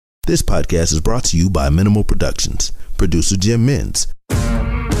This podcast is brought to you by Minimal Productions. Producer Jim Mins.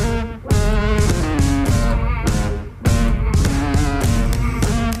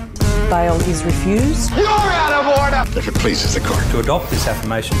 Bail is refused. You're out of order! If it pleases the court. To adopt this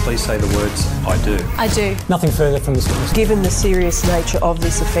affirmation, please say the words, I do. I do. Nothing further from this witness. Given the serious nature of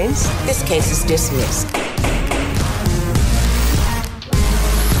this offence, this case is dismissed.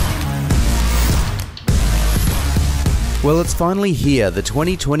 Well, it's finally here, the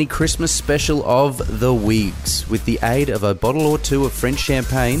 2020 Christmas special of The Wigs. With the aid of a bottle or two of French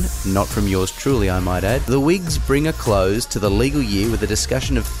champagne, not from yours truly, I might add, The Wigs bring a close to the legal year with a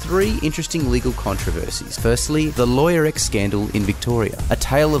discussion of three interesting legal controversies. Firstly, the Lawyer X scandal in Victoria, a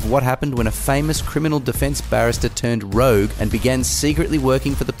tale of what happened when a famous criminal defence barrister turned rogue and began secretly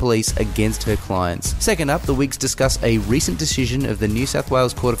working for the police against her clients. Second up, The Wigs discuss a recent decision of the New South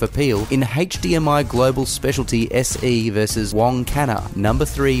Wales Court of Appeal in HDMI Global Specialty SE versus Wong Canna, number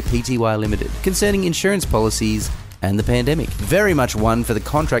 3 Pty Limited, concerning insurance policies and the pandemic. Very much one for the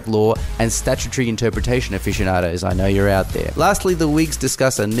contract law and statutory interpretation aficionados. I know you're out there. Lastly, the Wigs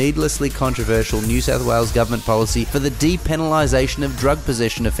discuss a needlessly controversial New South Wales government policy for the depenalisation of drug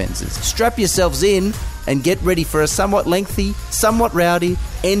possession offences. Strap yourselves in and get ready for a somewhat lengthy, somewhat rowdy,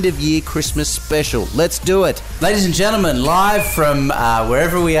 end-of-year Christmas special. Let's do it. Ladies and gentlemen, live from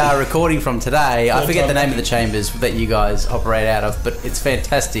wherever we are recording from today. I forget the name of the chambers that you guys operate out of, but it's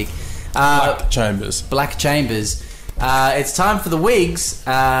fantastic. Black Chambers. It's time for the Wigs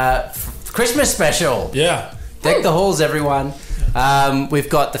Christmas special. Yeah. Deck the halls, everyone. We've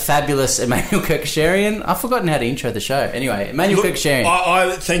got the fabulous Emmanuel Kirkasharian. I've forgotten how to intro the show. Anyway, Emmanuel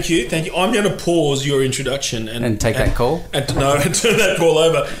Kirkasharian. Thank you. I'm going to pause your introduction and take that call. And turn that call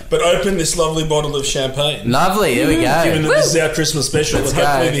over. But open this lovely bottle of champagne. Lovely. There we go. Given that this is our Christmas special, Let's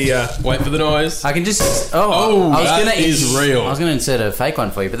hopefully go. wait for the noise. I can just. That is real. I was going to insert a fake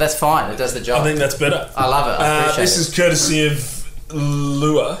one for you, but that's fine. It does the job. I think that's better. I love it. I appreciate this is courtesy of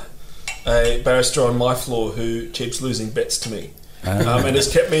Lua, a barrister on my floor who keeps losing bets to me. And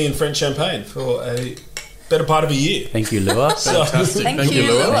has kept me in French champagne for a better part of a year. Thank you, Lua. Fantastic. Thank you,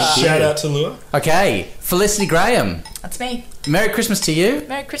 Lua. Shout out to Lua. Okay, Felicity Graham. That's me. Merry Christmas to you.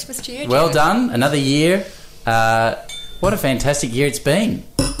 Merry Christmas to you. Well done. Another year. What a fantastic year it's been.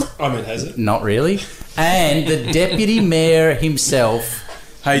 I mean, has it? Not really. And the Deputy Mayor himself.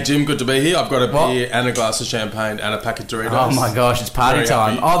 Hey Jim, good to be here. I've got a beer and a glass of champaign and a pack of Doritos. Oh my gosh, it's party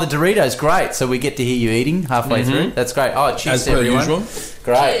time. Happy. Oh, the Doritos, great. So we get to hear you eating halfway through. That's great. Oh, cheers to everyone. Usual.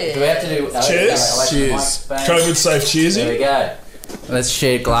 Great. Cheers. Do we have to do... Cheers. Cheers. COVID safe cheers. There we go. Let's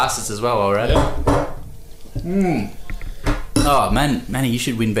share glasses as well while we're at it. Oh, Manny, you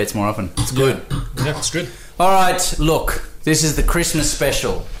should win bets more often. It's good. Yeah, it's good. All right, look. This is the Christmas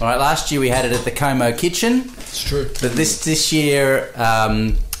special. All right, last year we had it at the Como Kitchen. It's true. But this year...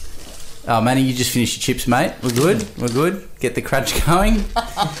 Manny, you just finished your chips, mate. We're good. Get the crunch going.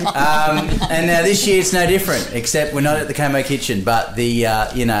 And now this year it's no different, except we're not at the Como Kitchen, but the,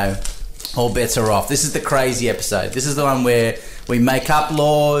 all bets are off. This is the crazy episode. This is the one where we make up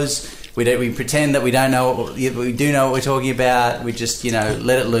laws. We pretend that we don't know we do know what we're talking about. We just,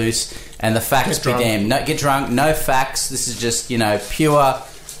 let it loose. And the facts be damned. No, get drunk. No facts. This is just, pure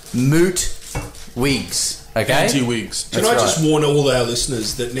moot wigs. Okay. Anti-wigs. Can I just warn all our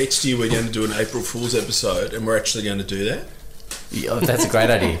listeners that next year we're going to do an April Fool's episode and we're actually going to do that? Yeah, that's a great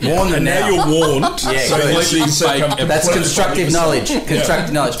idea. Warn them now. Now you're warned. That's constructive knowledge.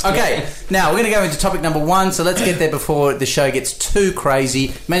 Okay, now we're going to go into topic number 1, so let's get there before the show gets too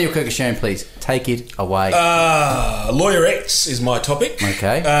crazy. Manuel Kirkasharian, please, take it away. Lawyer X is my topic.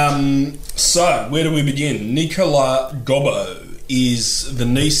 Okay. So, where do we begin? Nicola Gobbo is the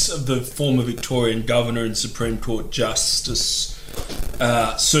niece of the former Victorian Governor and Supreme Court Justice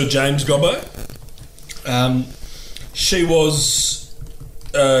Sir James Gobbo. She was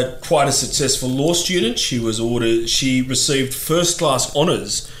quite a successful law student. She received first-class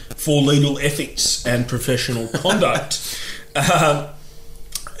honours for legal ethics and professional conduct.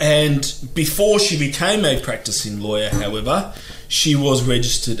 And before she became a practicing lawyer, however, she was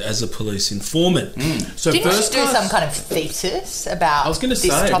registered as a police informant. So didn't she do some kind of thesis about this topic? I was going to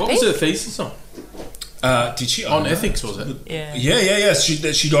say, what was her thesis on? Did she? On ethics, was it? Yeah.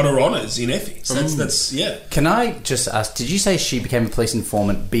 She got her honours in ethics. That's. Can I just ask, did you say she became a police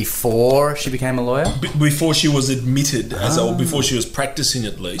informant before she became a lawyer? Before she was admitted, before she was practising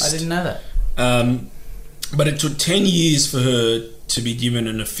at least. I didn't know that. But it took 10 years for her to be given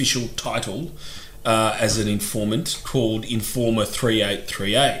an official title as an informant called Informer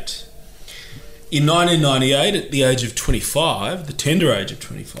 3838. In 1998, at the age of 25, the tender age of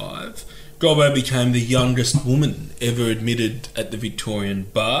 25, Gobbo became the youngest woman ever admitted at the Victorian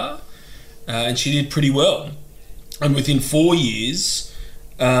bar, and she did pretty well. And within 4 years,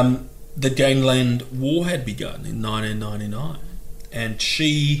 the Gangland War had begun in 1999, and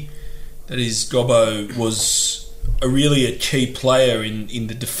she, that is Gobbo, was really a key player in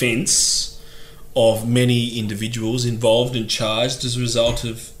the defence of many individuals involved and charged as a result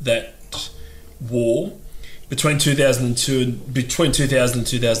of that war. Between 2000 and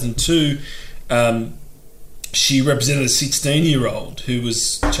 2002, she represented a 16-year-old who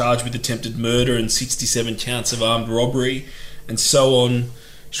was charged with attempted murder and 67 counts of armed robbery and so on.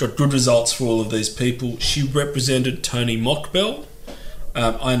 She got good results for all of these people. She represented Tony Mockbell.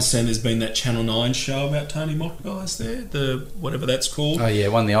 I understand there's been that Channel 9 show about Tony Mockbell, is there? The whatever that's called. Oh, yeah,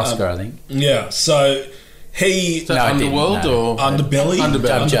 won the Oscar, I think. Yeah, so he... No, Underworld or... Underbelly.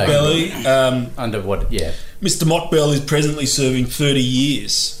 Under what, yeah. Mr. Mockbell is presently serving 30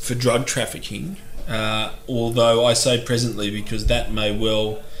 years for drug trafficking, although I say presently because that may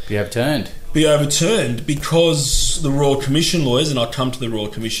well... Be overturned because the Royal Commission lawyers, and I'll come to the Royal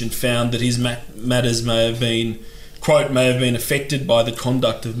Commission, found that his matters may have been, quote, may have been affected by the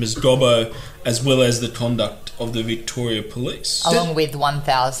conduct of Ms. Gobbo as well as the conduct of the Victoria Police. Along with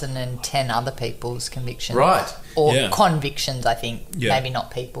 1,010 other people's convictions. Right. Or convictions, I think. Yeah. Maybe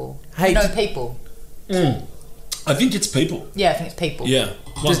not people. Hey, people. I think it's people. Yeah, I think it's people. Yeah.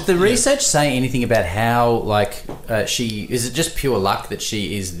 Does the research say anything about how, she... Is it just pure luck that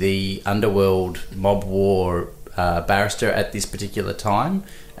she is the underworld mob war barrister at this particular time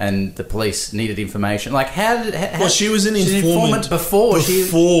and the police needed information? She was an informant before she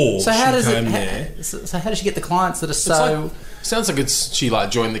came there. So how does she get the clients that are so... sounds like she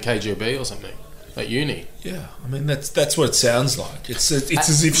joined the KGB or something at uni. Yeah, I mean, that's what it sounds like. It's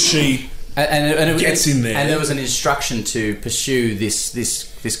as if she... And it gets in there. And there was an instruction to pursue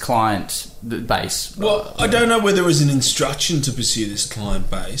this client base. Well, I don't know whether it was an instruction to pursue this client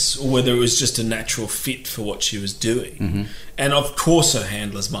base or whether it was just a natural fit for what she was doing. Mm-hmm. And of course her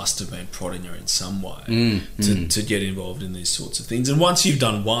handlers must have been prodding her in some way to get involved in these sorts of things. And once you've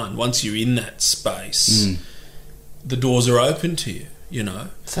done once you're in that space, the doors are open to you, you know.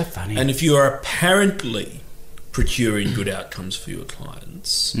 So funny. And if you are apparently procuring good outcomes for your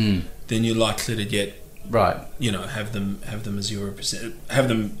clients... then you're likely to get have them as your have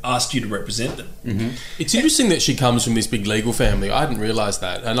them ask you to represent them. Mm-hmm. It's interesting that she comes from this big legal family. I hadn't realised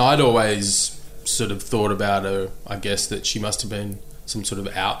that, and I'd always sort of thought about her. I guess that she must have been some sort of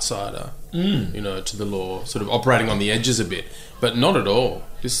outsider, to the law, sort of operating on the edges a bit, but not at all.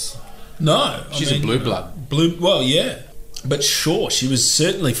 She's a blue blood. Well, yeah, but sure, she was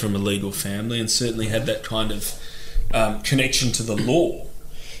certainly from a legal family and certainly had that kind of connection to the law.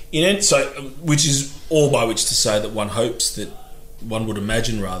 Which is all by which to say that one would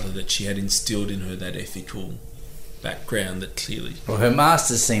imagine that she had instilled in her that ethical background that clearly... Well, her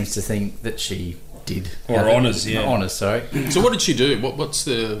master seems to think that she did. Or honours, yeah. Honours, sorry. So what did she do? What's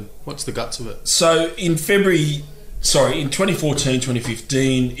the guts of it? So in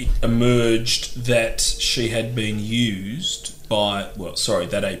 2014-2015, it emerged that she had been used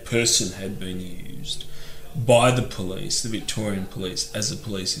that a person had been used by the police, the Victorian police, as a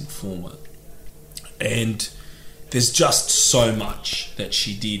police informer. And there's just so much that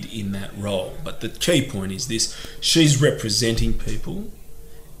she did in that role. But the key point is this: she's representing people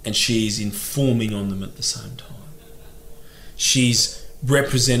and she's informing on them at the same time. She's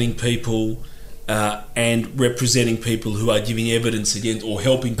representing people and representing people who are giving evidence against, or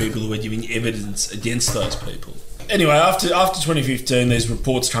helping people who are giving evidence against those people. Anyway, after 2015, these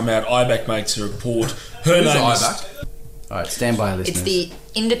reports come out. IBAC makes a report. Her name is IBAC. All right, stand by, listeners. It's the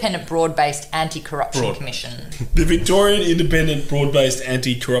Independent Broad-Based Anti-Corruption Commission. The Victorian Independent Broad-Based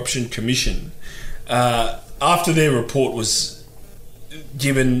Anti-Corruption Commission. After their report was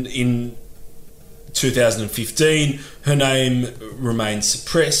given in 2015, her name remained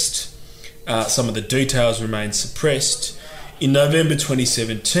suppressed. Some of the details remained suppressed. In November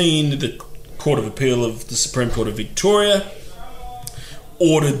 2017, the Court of Appeal of the Supreme Court of Victoria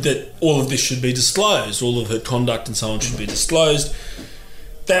ordered that all of this should be disclosed, all of her conduct and so on should be disclosed.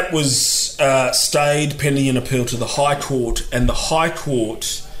 That was stayed pending an appeal to the High Court, and the High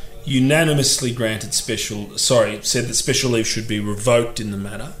Court unanimously said that special leave should be revoked in the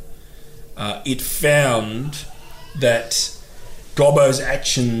matter. It found that Gobbo's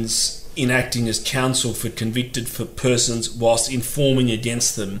actions in acting as counsel for convicted persons whilst informing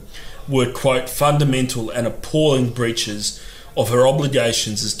against them were, quote, fundamental and appalling breaches of her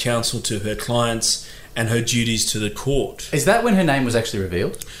obligations as counsel to her clients and her duties to the court. Is that when her name was actually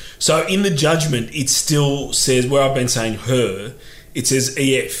revealed? So in the judgment, it still says, where I've been saying her, it says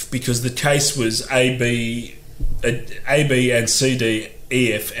EF because the case was AB and CD,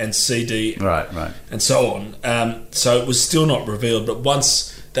 EF and CD, Right. and so on. So it was still not revealed, but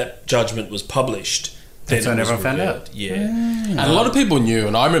once that judgment was published, then That's when it was everyone found revealed. out. Yeah. And a lot of people knew,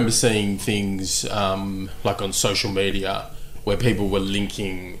 and I remember seeing things like on social media where people were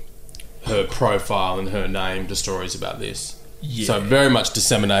linking her profile and her name to stories about this. Yeah. So very much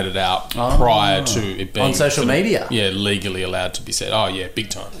disseminated out prior to it being On social media? Yeah, legally allowed to be said. Oh yeah, big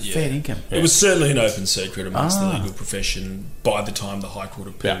time. Yeah. Fair income. It was certainly an open secret amongst the legal profession by the time the High Court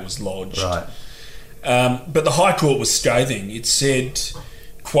appeal was lodged. Right. But the High Court was scathing. It said,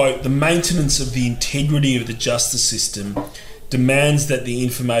 quote, "The maintenance of the integrity of the justice system demands that the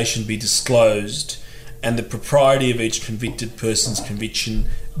information be disclosed and the propriety of each convicted person's conviction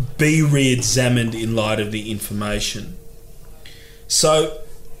be re-examined in light of the information." So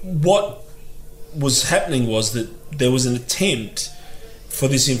what was happening was that there was an attempt for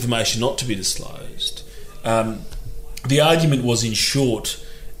this information not to be disclosed. The argument was, in short,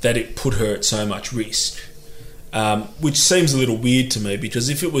 that it put her at so much risk, which seems a little weird to me, because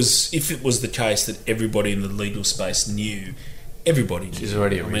if it was the case that everybody in the legal space knew, everybody knew. She's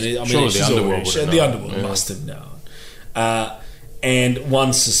already at risk. Surely she's the underworld already- would have the known. underworld Yeah. must have known. And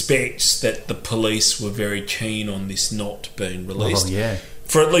one suspects that the police were very keen on this not being released. Well, yeah.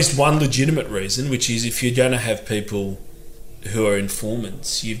 For at least one legitimate reason, which is if you're going to have people who are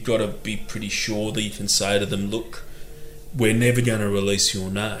informants, you've got to be pretty sure that you can say to them, look, we're never going to release your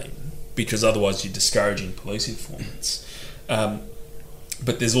name, because otherwise you're discouraging police informants.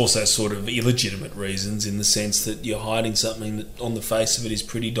 But there's also sort of illegitimate reasons in the sense that you're hiding something that on the face of it is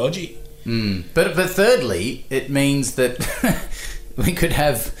pretty dodgy. But thirdly, it means that we could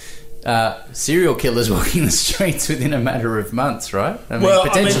have serial killers walking the streets within a matter of months, right? I mean, Well,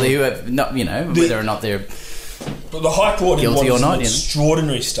 potentially, who have not, whether or not they're But the High Court, in Guilty what or is not, an you know?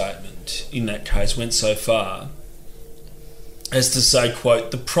 extraordinary statement in that case, went so far as to say,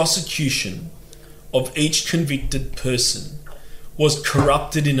 quote, "The prosecution of each convicted person was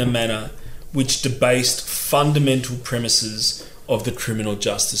corrupted in a manner which debased fundamental premises of the criminal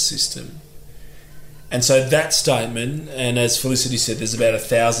justice system." And so that statement, and as Felicity said,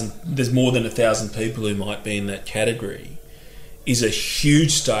 there's more than 1,000 people who might be in that category, is a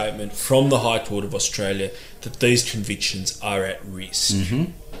huge statement from the High Court of Australia that these convictions are at risk.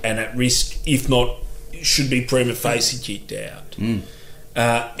 And at risk, if not, should be prima facie kicked out.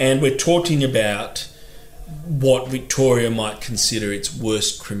 And we're talking about what Victoria might consider its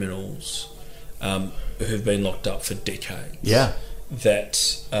worst criminals who have been locked up for decades. yeah.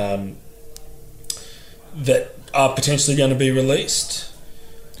 That are potentially going to be released.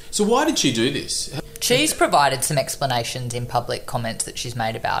 So why did she do this? She's provided some explanations in public comments that she's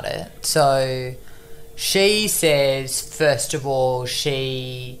made about it. So she says, first of all,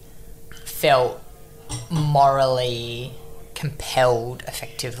 she felt morally compelled,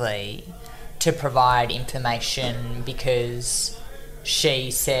 effectively, to provide information because she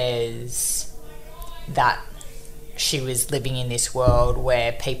says that she was living in this world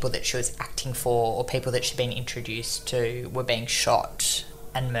where people that she was acting for or people that she'd been introduced to were being shot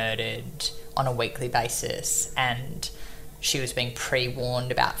and murdered on a weekly basis, and she was being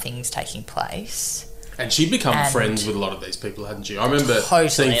pre-warned about things taking place. And she'd become And- friends with a lot of these people, hadn't she? I remember Totally,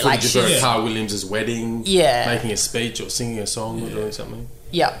 seeing footage like of her she's- at Carl Williams' wedding, Yeah. making a speech or singing a song or doing something.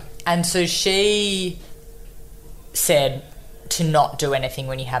 Yeah. And so she said to not do anything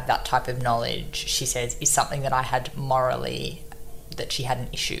when you have that type of knowledge, she says, is something that I had morally, that she had an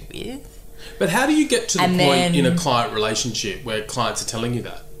issue with. But how do you get to the And point in a then- client relationship where clients are telling you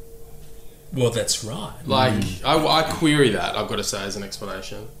that? Well, that's right. Like, I query that, I've got to say, as an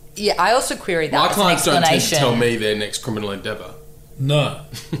explanation. Yeah, I also query that My as clients an don't tend to explanation. tell me their next criminal endeavour. No.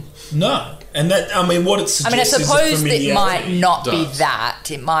 No. And that, I mean, what it I suggests mean, I suppose is that it might not be does. that.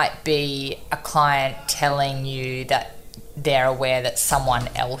 It might be a client telling you that they're aware that someone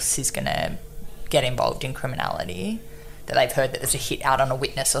else is going to get involved in criminality, that they've heard that there's a hit out on a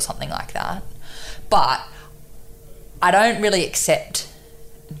witness or something like that. But I don't really accept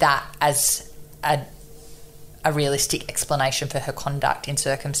that as a realistic explanation for her conduct in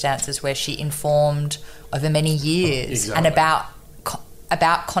circumstances where she informed over many years and about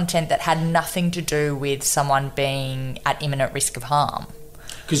content that had nothing to do with someone being at imminent risk of harm.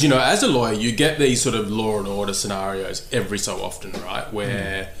 Because, as a lawyer, you get these sort of law and order scenarios every so often, right?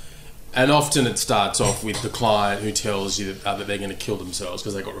 Where, and often it starts off with the client who tells you that they're going to kill themselves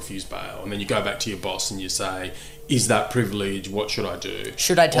because they got refused bail. And then you go back to your boss and you say, is that privilege? What should I do?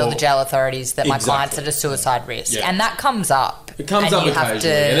 Should I tell the jail authorities that my client's Exactly. at a suicide risk? Yeah. And that comes up. It comes and up you have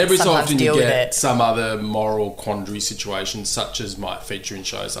occasionally, to and every so sometimes often you deal with get it. some other moral quandary situation, such as might feature in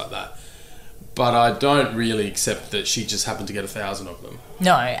shows like that. But I don't really accept that she just happened to get 1,000 of them.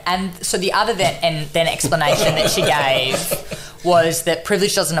 No, and so the other then explanation that she gave was that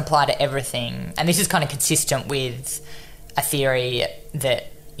privilege doesn't apply to everything, and this is kind of consistent with a theory that,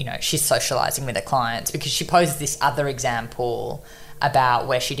 you know, she's socialising with her clients, because she poses this other example about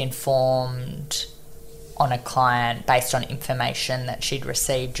where she'd informed on a client based on information that she'd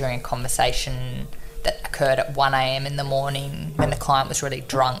received during a conversation that occurred at 1 a.m. in the morning when the client was really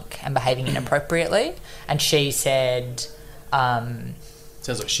drunk and behaving inappropriately. And she said...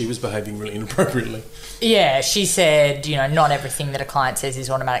 Sounds like she was behaving really inappropriately. Yeah, she said, you know, not everything that a client says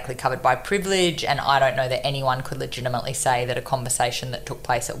is automatically covered by privilege, and I don't know that anyone could legitimately say that a conversation that took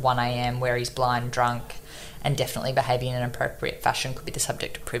place at 1 a.m. where he's blind, drunk, and definitely behaving in an inappropriate fashion could be the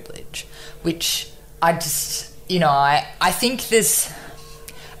subject of privilege. Which I just, you know, I think there's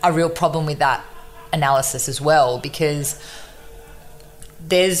a real problem with that analysis as well, because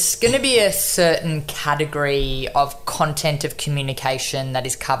there's going to be a certain category of content of communication that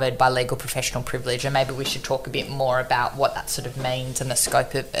is covered by legal professional privilege, and maybe we should talk a bit more about what that sort of means and the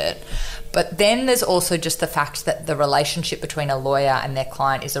scope of it. But then there's also just the fact that the relationship between a lawyer and their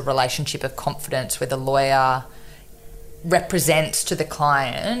client is a relationship of confidence, where the lawyer represents to the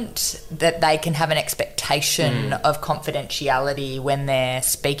client that they can have an expectation of confidentiality when they're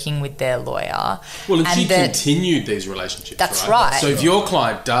speaking with their lawyer. Well, and she that, continued these relationships, that's right. So if your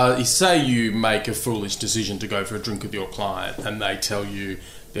client does, say you make a foolish decision to go for a drink with your client and they tell you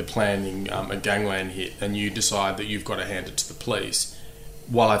they're planning a gangland hit and you decide that you've got to hand it to the police,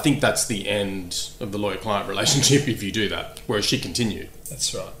 well, I think that's the end of the lawyer-client relationship if you do that, whereas she continued.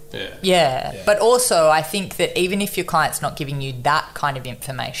 That's right. Yeah, but also I think that even if your client's not giving you that kind of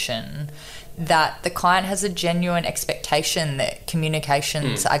information, that the client has a genuine expectation that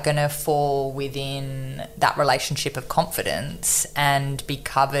communications are going to fall within that relationship of confidence and be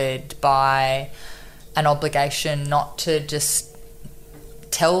covered by an obligation not to just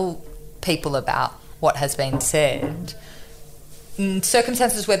tell people about what has been said. In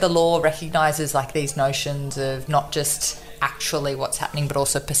circumstances where the law recognises like these notions of not just actually what's happening but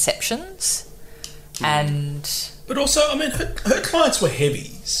also perceptions. But also, I mean, her clients were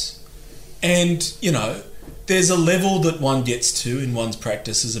heavies, and, you know, there's a level that one gets to in one's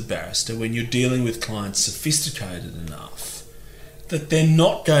practice as a barrister when you're dealing with clients sophisticated enough that they're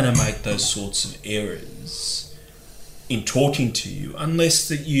not going to make those sorts of errors in talking to you unless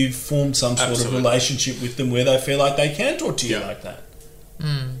that you've formed some sort of relationship with them where they feel like they can talk to you like that.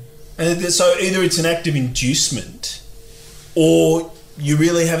 And so either it's an act of inducement or you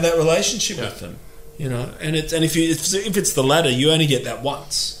really have that relationship with them, you know. And if it's the latter, you only get that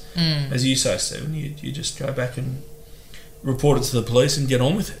once, as you say, Stephen. You just go back and report it to the police and get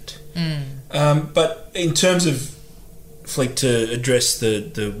on with it. But in terms of, Fleek, to address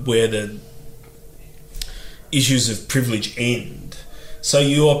the where the issues of privilege end. So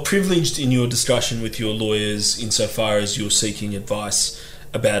you are privileged in your discussion with your lawyers insofar as you're seeking advice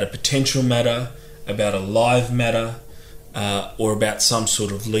about a potential matter, about a live matter, or about some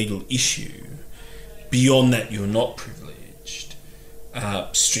sort of legal issue. Beyond that, you're not privileged,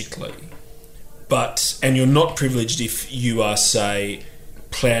 strictly. And you're not privileged if you are, say,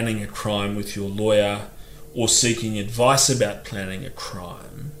 planning a crime with your lawyer or seeking advice about planning a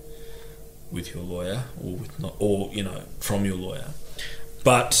crime with your lawyer from your lawyer.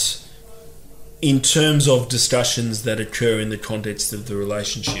 But in terms of discussions that occur in the context of the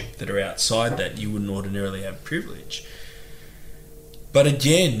relationship that are outside that, you wouldn't ordinarily have privilege. But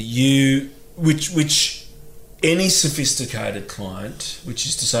again, which any sophisticated client, which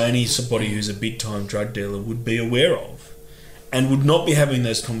is to say anybody who's a big-time drug dealer, would be aware of, and would not be having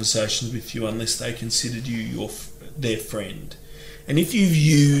those conversations with you unless they considered you their friend. And if you've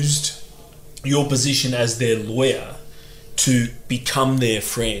used your position as their lawyer to become their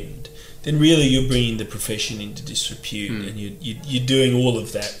friend, then really you're bringing the profession into disrepute, and you're doing all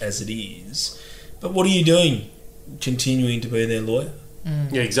of that as it is. But what are you doing? Continuing to be their lawyer?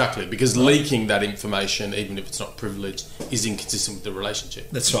 Yeah, exactly. Because leaking that information, even if it's not privileged, is inconsistent with the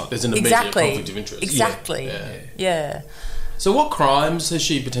relationship. That's right. There's an immediate conflict of interest. Exactly. Yeah. So what crimes has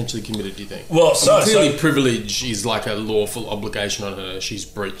she potentially committed, do you think? Well, clearly privilege is like a lawful obligation on her. She's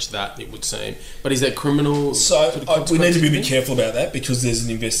breached that, it would seem. But is there criminal... we need to be a bit careful about that because there's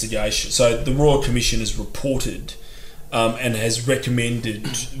an investigation. So the Royal Commission has reported and has recommended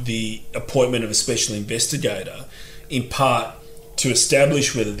the appointment of a special investigator, in part to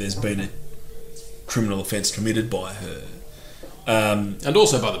establish whether there's been a criminal offence committed by her. And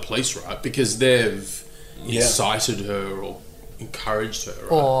also by the police, right? Because they've incited her or encouraged her,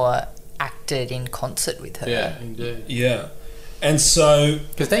 right? Or acted in concert with her. Yeah, indeed. Yeah. And so...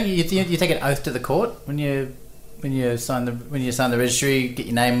 Because don't you take an oath to the court when you sign the registry, get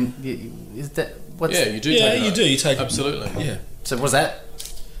your name... Is that... Yeah, you do Yeah, take an you oath. do. You take... Absolutely. Yeah. So what's that?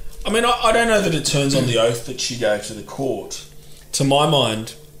 I mean, I don't know that it turns on the oath that she gave to the court. To my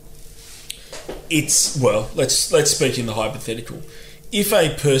mind, it's... Well, let's speak in the hypothetical. If a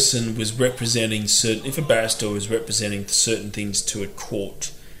person was representing certain... If a barrister was representing certain things to a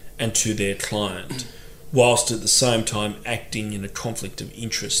court and to their client, whilst at the same time acting in a conflict of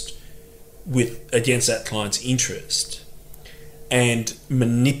interest against that client's interest, and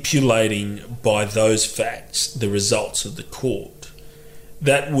manipulating by those facts the results of the court,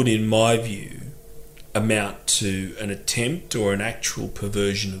 that would, in my view, amount to an attempt or an actual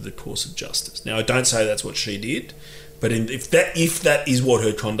perversion of the course of justice. Now, I don't say that's what she did, but if that is what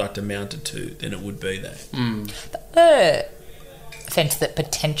her conduct amounted to, then it would be that. The offence that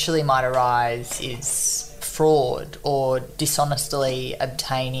potentially might arise is fraud or dishonestly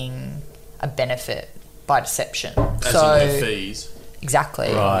obtaining a benefit by deception. As in her fees.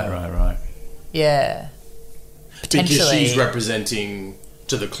 Exactly. Right. Yeah. Potentially. Because she's representing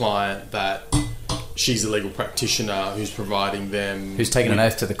to the client that she's a legal practitioner who's providing them... Who's taken an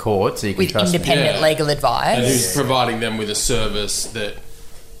oath to the court, so you can with trust independent Yeah. legal advice. And who's providing them with a service that,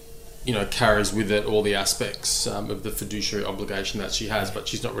 you know, carries with it all the aspects of the fiduciary obligation that she has, but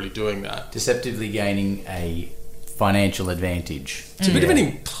she's not really doing that. deceptively gaining a financial advantage. It's a bit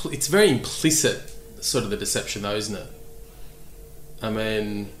of it's very implicit, sort of the deception, though, isn't it? I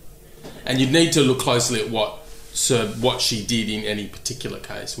mean, and you'd need to look closely at what she did in any particular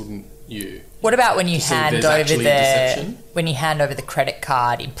case, wouldn't you? What about when you To see if hand there's over actually deception? the credit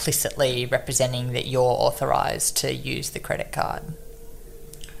card implicitly representing that you're authorised to use the credit card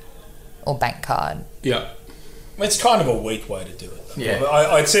or bank card? Yeah. It's kind of a weak way to do it, though. Yeah.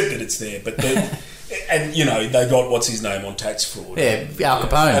 I accept that it's there, but... And, you know, they got what's his name on tax fraud. Yeah, Al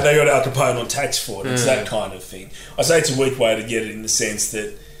Capone. And they got Al Capone on tax fraud. It's that kind of thing. I say it's a weak way to get it in the sense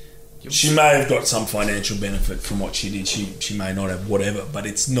that she may have got some financial benefit from what she did. She may not have whatever, but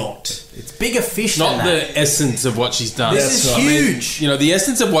it's not... It's bigger fish Not than that. the essence of what she's done. This is I mean, huge. you know, the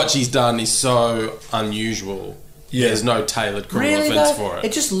essence of what she's done is so unusual. Yeah. There's no tailored criminal Really, offence though? for it.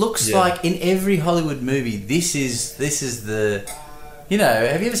 It just looks Yeah. like in every Hollywood movie, this is the... You know,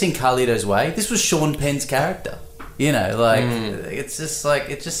 have you ever seen Carlito's Way? This was Sean Penn's character. You know, like, it's just like,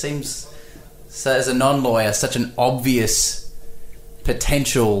 it just seems, so as a non-lawyer, such an obvious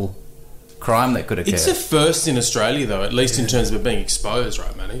potential crime that could occur. It's a first in Australia, though, at least in terms of it being exposed,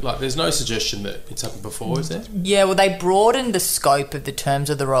 right, Manny? Like, there's no suggestion that it's happened before, is there? Yeah, well, they broadened the scope of the terms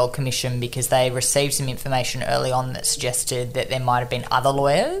of the Royal Commission because they received some information early on that suggested that there might have been other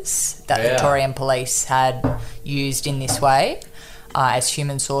lawyers that Victorian Police had used in this way as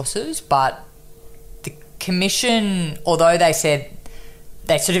human sources. But the Commission, although they said...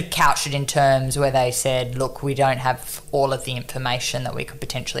 They sort of couched it in terms where they said, look, we don't have all of the information that we could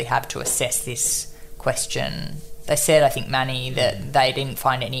potentially have to assess this question. They said, I think, Manny, that they didn't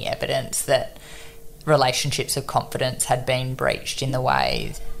find any evidence that relationships of confidence had been breached in the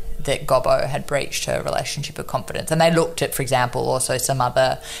way that Gobbo had breached her relationship of confidence. And they looked at, for example, also some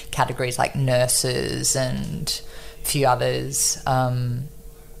other categories like nurses and a few others.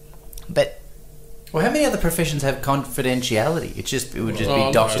 But... Well, how many other professions have confidentiality? It would just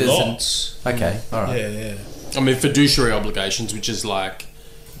be doctors lots. and... Okay, all right. Yeah. I mean, fiduciary obligations, which is like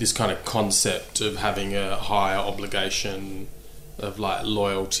this kind of concept of having a higher obligation of like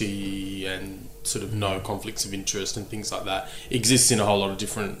loyalty and sort of no conflicts of interest and things like that, exists in a whole lot of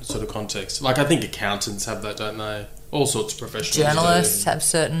different sort of contexts. Like, I think accountants have that, don't they? All sorts of professionals. Journalists have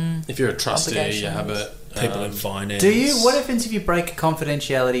certain... If you're a trustee, you have it. People in finance. Do you? What happens if you break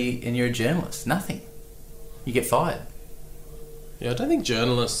confidentiality and you're a journalist? Nothing. You get fired. Yeah, I don't think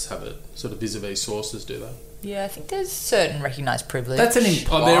journalists have it sort of vis-a-vis sources, do they? Yeah, I think there's certain recognised privilege. That's an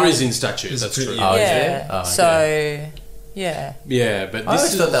implied... Oh, there is in statute, that's true. Oh, is yeah. there? Oh, okay. So, yeah. Yeah, but I this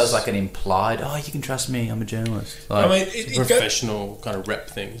always is thought that was like an implied, oh, you can trust me, I'm a journalist. Like, I mean, a professional kind of rep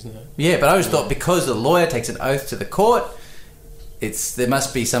thing, isn't it? yeah, but I always thought because the lawyer takes an oath to the court, there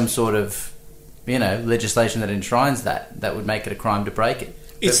must be some sort of, you know, legislation that enshrines that would make it a crime to break it.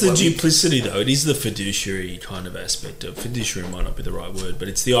 It's the duplicity, though. It is the fiduciary kind of aspect of fiduciary. Might not be the right word, but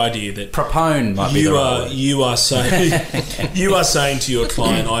it's the idea that Propone might be the right word. You are saying to your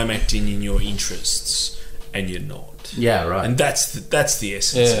client, "I'm acting in your interests," and you're not. Yeah, right. And that's the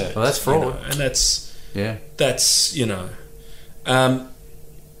essence. Yeah. Of it, Well, that's fraud. you know, and that's Yeah. that's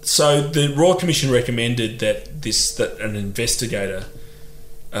So the Royal Commission recommended that an investigator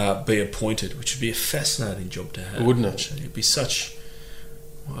be appointed, which would be a fascinating job to have. Wouldn't it? Actually. It'd be such...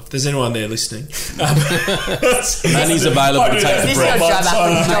 Well, if there's anyone there listening... Manny's available to take the This is breath. your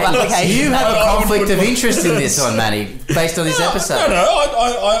job application. You have a conflict of interest in this one, Manny, based on this episode. No,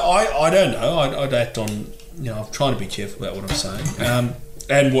 I don't know. I'd act on... I'm trying to be careful about what I'm saying.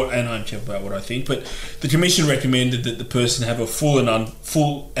 And I'm careful about what I think. But the Commission recommended that the person have a full and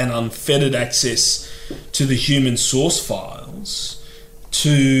unfettered access to the human source files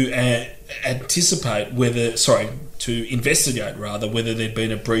to investigate whether there'd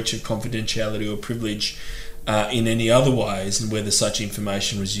been a breach of confidentiality or privilege in any other ways, and whether such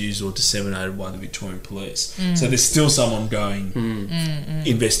information was used or disseminated by the Victorian Police. So there's still some ongoing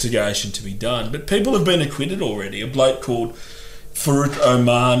investigation to be done. But people have been acquitted already. A bloke called Farouk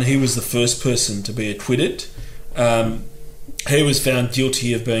Oman, he was the first person to be acquitted. He was found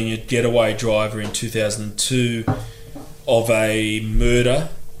guilty of being a getaway driver in 2002 of a murder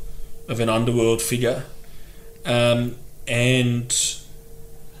of an underworld figure. And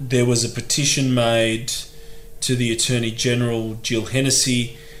there was a petition made to the Attorney General, Jill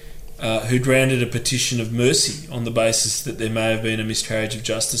Hennessy, who granted a petition of mercy on the basis that there may have been a miscarriage of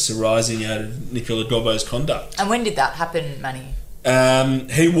justice arising out of Nicola Gobbo's conduct. And when did that happen, Manny?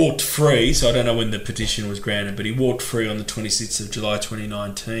 He walked free, so I don't know when the petition was granted, but he walked free on the 26th of July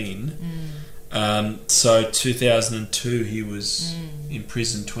 2019. So 2002 he was in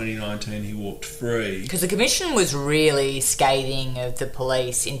prison, 2019 he walked free. Because the Commission was really scathing of the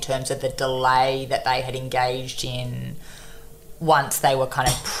police in terms of the delay that they had engaged in once they were kind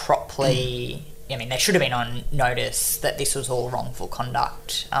of properly... I mean, they should have been on notice that this was all wrongful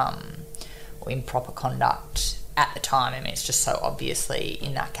conduct or improper conduct at the time. I mean, it's just so obviously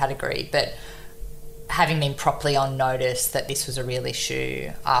in that category. But having been properly on notice that this was a real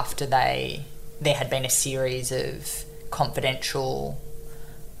issue after there had been a series of confidential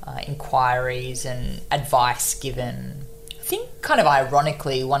inquiries and advice given. I think kind of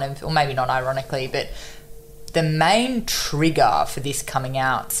ironically, or maybe not ironically, but the main trigger for this coming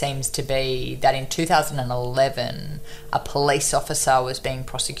out seems to be that in 2011 a police officer was being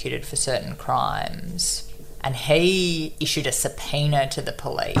prosecuted for certain crimes, and he issued a subpoena to the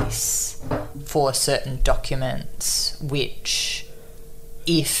police for certain documents which,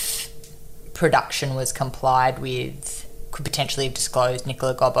 if production was complied with, could potentially have disclosed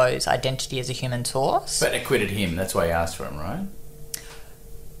Nicola Gobbo's identity as a human source. But acquitted him, that's why he asked for him, right?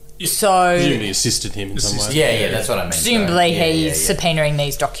 So Presumably assisted him in some way. Yeah, that's what I meant. Presumably he's subpoenaing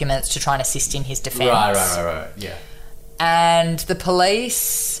these documents to try and assist in his defence. Right, yeah. And the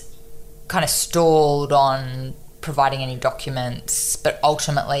police kind of stalled on providing any documents, but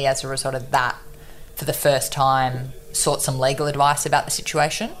ultimately, as a result of that, for the first time, sought some legal advice about the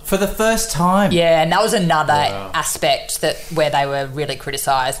situation. For the first time? Yeah, and that was another aspect where they were really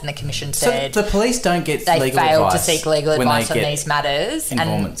criticised, and the Commission said... So the police don't get legal advice? They failed to seek legal advice on these matters.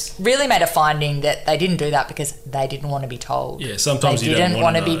 Informants. And really made a finding that they didn't do that because they didn't want to be told. Yeah, sometimes you don't They didn't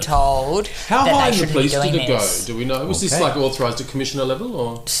want to be told How that high they in the shouldn't be police doing did it go? this. Do we know? Was this like authorised at commissioner level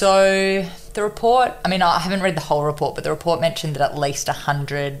or...? So the report, I mean, I haven't read the whole report, but the report mentioned that at least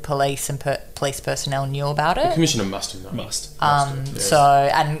 100 police and police personnel knew about it. The commissioner must have known. Must. Yes. So,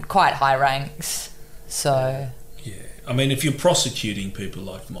 and quite high ranks. So... Yeah. I mean, if you're prosecuting people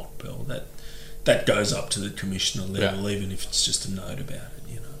like Mockbell, that goes up to the commissioner level, even if it's just a note about it,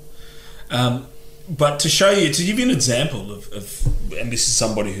 you know. But to give you an example of, and this is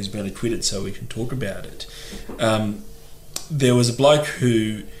somebody who's been acquitted, so we can talk about it. There was a bloke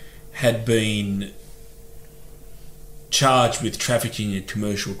who had been charged with trafficking a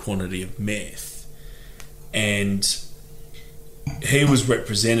commercial quantity of meth, and he was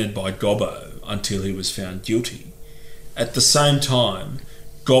represented by Gobbo until he was found guilty. At the same time,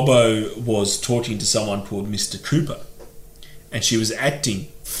 Gobbo was talking to someone called Mr. Cooper, and she was acting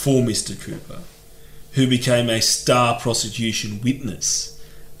for Mr. Cooper, who became a star prosecution witness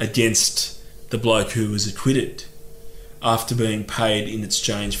against the bloke who was acquitted after being paid in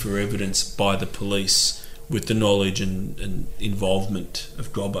exchange for evidence by the police with the knowledge and involvement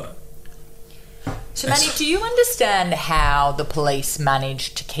of Gobbo. So, Manny, do you understand how the police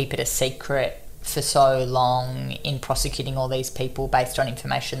managed to keep it a secret for so long in prosecuting all these people based on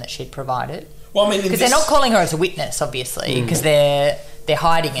information that she'd provided? Well, I mean, because they're not calling her as a witness, obviously, because they're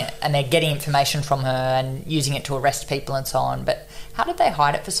hiding it and they're getting information from her and using it to arrest people and so on. But how did they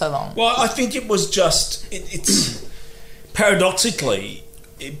hide it for so long? Well, I think it was just... It's paradoxically,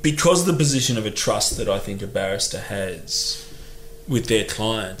 because of the position of a trust that I think a barrister has with their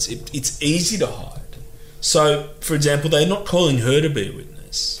clients, it's easy to hide. So, for example, they're not calling her to be a witness.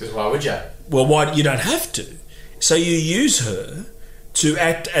 witness. Because why would you? Well, why you don't have to. So you use her to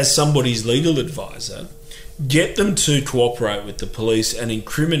act as somebody's legal advisor, get them to cooperate with the police and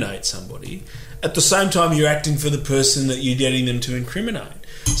incriminate somebody. At the same time, you're acting for the person that you're getting them to incriminate.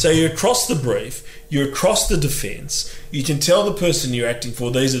 So you're across the brief, you're across the defence, you can tell the person you're acting for,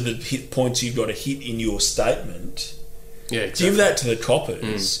 these are the hit points you've got to hit in your statement. Yeah, exactly. Give that to the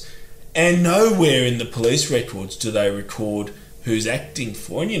coppers. And nowhere in the police records do they record who's acting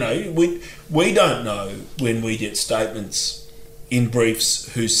for. And, you know, we don't know when we get statements in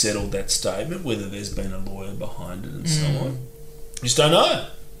briefs who settled that statement, whether there's been a lawyer behind it and so on. You just don't know.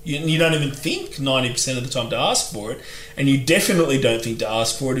 You don't even think 90% of the time to ask for it, and you definitely don't think to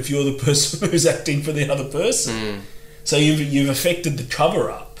ask for it if you're the person who's acting for the other person. So you've affected the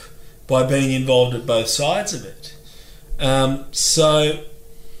cover-up by being involved at both sides of it. So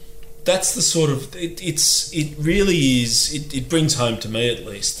that's the sort of... It really is... It brings home to me, at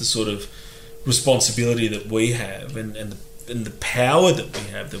least, the sort of responsibility that we have and the power that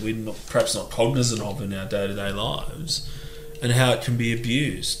we have that we're perhaps not cognizant of in our day-to-day lives, and how it can be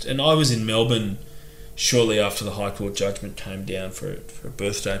abused. And I was in Melbourne shortly after the High Court judgment came down for a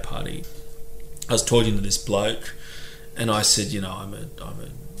birthday party. I was talking to this bloke, and I said, you know,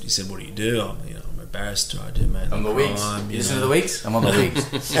 he said, what do you do? I'm a barrister. I do mainly On the wigs. You listen to the wigs? I'm on the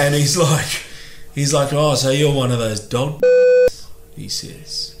wigs. And he's like, oh, so you're one of those dog he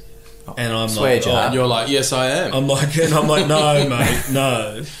says. And I'm like, and you're like, yes, I am. I'm like, no, mate,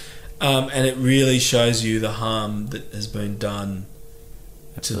 no. And it really shows you the harm that has been done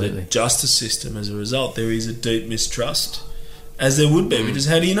to the justice system as a result. There is a deep mistrust, as there would be, because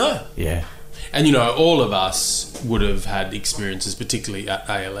how do you know? Yeah. And, you know, all of us would have had experiences, particularly at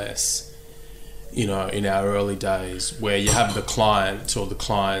ALS, you know, in our early days, where you have the client or the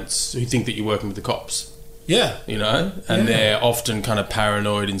clients who think that you're working with the cops. Yeah. You know? And they're often kind of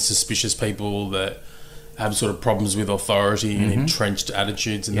paranoid and suspicious people that have sort of problems with authority and entrenched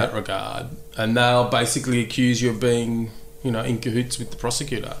attitudes in that regard. And they'll basically accuse you of being, you know, in cahoots with the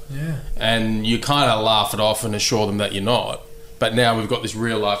prosecutor. Yeah. And you kind of laugh it off and assure them that you're not. But now we've got this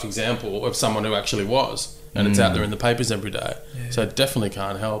real life example of someone who actually was. And it's out there in the papers every day. Yeah. So it definitely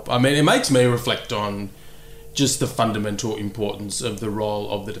can't help. I mean, it makes me reflect on just the fundamental importance of the role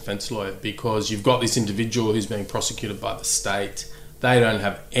of the defence lawyer, because you've got this individual who's being prosecuted by the state. They don't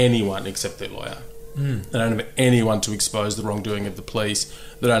have anyone except their lawyer. They don't have anyone to expose the wrongdoing of the police.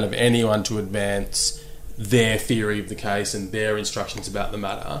 They don't have anyone to advance their theory of the case and their instructions about the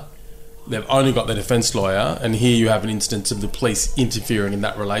matter. They've only got their defence lawyer, and here you have an instance of the police interfering in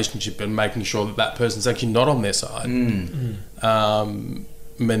that relationship and making sure that that person's actually not on their side.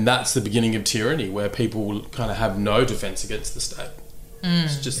 I mean, that's the beginning of tyranny, where people will kind of have no defence against the state.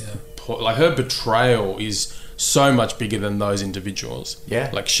 It's just like her betrayal is so much bigger than those individuals.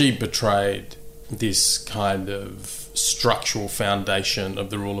 Yeah. Like, she betrayed this kind of structural foundation of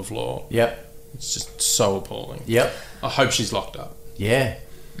the rule of law. Yep. It's just so appalling. Yep. I hope she's locked up. Yeah.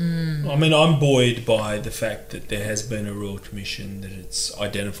 I mean, I'm buoyed by the fact that there has been a Royal Commission, that it's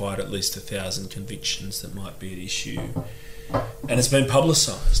identified at least 1,000 convictions that might be at issue, and it's been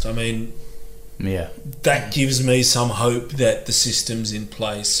publicised. I mean, that gives me some hope that the systems in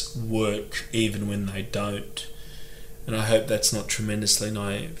place work even when they don't, and I hope that's not tremendously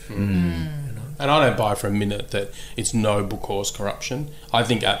naive. You know? And I don't buy for a minute that it's noble cause corruption. I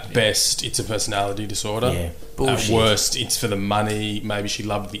think at best it's a personality disorder. Yeah, bullshit. At worst it's for the money. Maybe she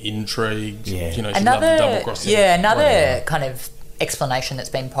loved the intrigue. Yeah. You know, she loved the double crossing. Yeah, another kind of explanation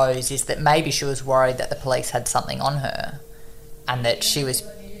that's been posed is that maybe she was worried that the police had something on her, and that she was...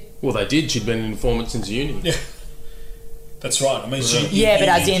 Well, they did. She'd been an informant since uni. Yeah. That's right. I mean, but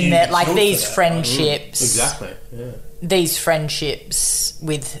as in that, like, these friendships... Exactly, yeah. These friendships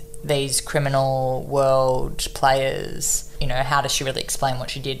with these criminal world players, you know, how does she really explain what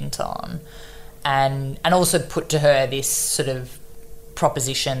she did and so on? And also put to her this sort of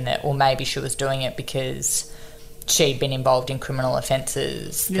proposition that, well, maybe she was doing it because she'd been involved in criminal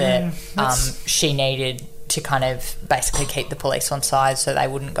offences, that she needed to kind of basically keep the police on side so they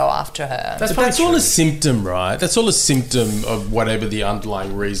wouldn't go after her. That's all a symptom, right? That's all a symptom of whatever the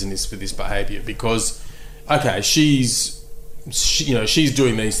underlying reason is for this behaviour, because, okay, she's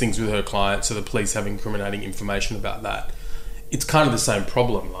doing these things with her clients, so the police have incriminating information about that. It's kind of the same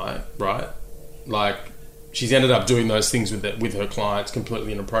problem, right? Like, she's ended up doing those things with her clients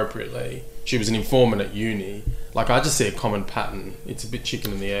completely inappropriately. She was an informant at uni. Like, I just see a common pattern. It's a bit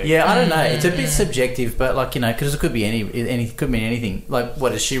chicken and the egg. Yeah, I don't know. It's a bit subjective, but, like, you know, because it could be could mean anything. Like,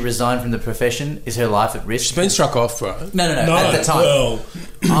 what, does she resign from the profession? Is her life at risk? She's been struck off, right? No. At the time. Well,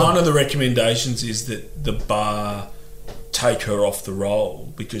 one of the recommendations is that the bar take her off the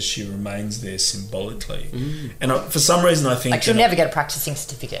roll because she remains there symbolically. And for some reason, I think... Like, she'll never get a practicing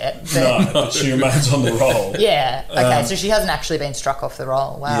certificate. But No, but she remains on the roll. yeah. Okay, so she hasn't actually been struck off the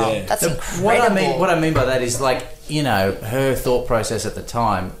roll. Wow. Yeah. That's incredible. What I mean by that is, like, you know, her thought process at the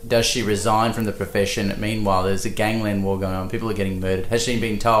time, does she resign from the profession? Meanwhile, there's a gangland war going on. People are getting murdered. Has she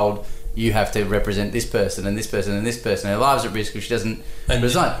been told, you have to represent this person and this person and this person? Her lives are at risk if she doesn't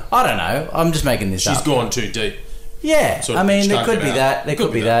resign. I don't know. I'm just making this up. She's gone too deep. Yeah. Sort I of mean, there could chunk be it out. that. There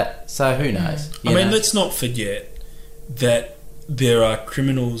could be that. So who knows? I mean, let's not forget that there are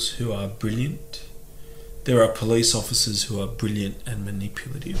criminals who are brilliant. There are police officers who are brilliant and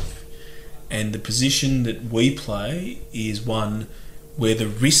manipulative. And the position that we play is one where the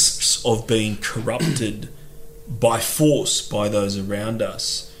risks of being corrupted by force by those around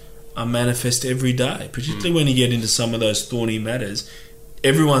us are manifest every day, particularly when you get into some of those thorny matters.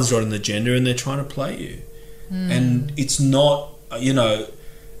 Everyone's got an agenda and they're trying to play you. And it's not, you know,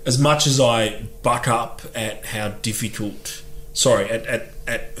 as much as I buck up at how difficult,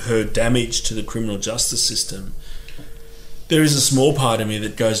 at her damage to the criminal justice system, there is a small part of me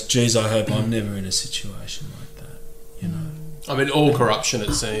that goes, geez, I hope I'm never in a situation like that, you know. I mean, all corruption,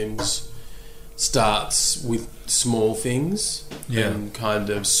 it seems, starts with small things and kind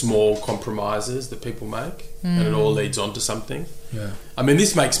of small compromises that people make, and it all leads on to something. Yeah. I mean,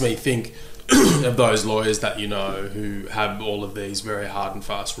 this makes me think of those lawyers that you know who have all of these very hard and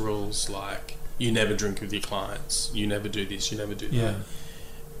fast rules, like you never drink with your clients, you never do this, you never do that. Yeah.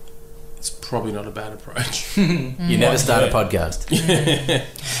 It's probably not a bad approach. You never start a podcast.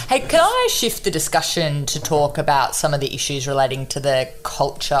 Hey, can I shift the discussion to talk about some of the issues relating to the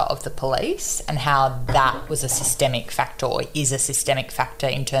culture of the police and how that was a systemic factor or is a systemic factor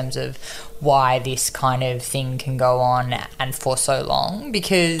in terms of why this kind of thing can go on and for so long?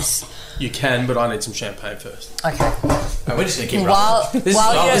 Because... You can, but I need some champagne first. Okay. And we're just going to keep While- rolling. This,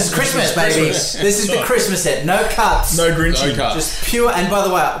 while you're- this is Christmas, baby. This is the Christmas set. No cuts. No Grinchy. No cut. Just pure. And by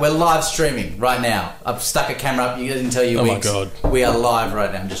the way, we're live streaming right now. I've stuck a camera up. You didn't tell you. Oh my weeks. God. We are live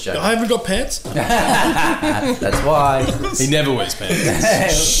right now. I'm just joking. I haven't got pants. That's why. He never wears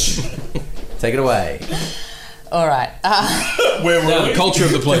pants. Take it away. All right. Where Now, were the we? culture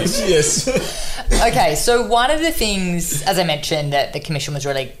of the police. Yes. Okay, so one of the things, as I mentioned, that the Commission was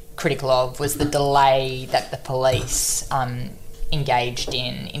really critical of was the delay that the police engaged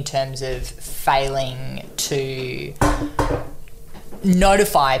in terms of failing to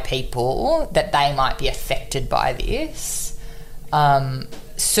notify people that they might be affected by this.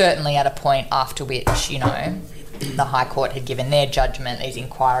 Certainly at a point after which, you know, the High Court had given their judgment, these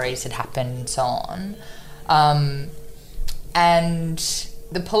inquiries had happened and so on. And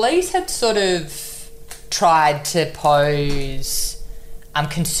the police had sort of tried to pose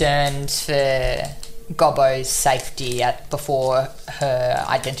concerns for Gobbo's safety before her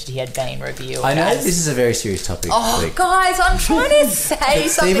identity had been revealed. I know this is a very serious topic. Oh, Vic. guys, I'm trying to say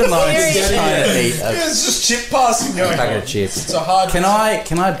something Stephen Lawrence is serious. trying to eat It's just chip passing going a packet on. of chips. It's a hard... Can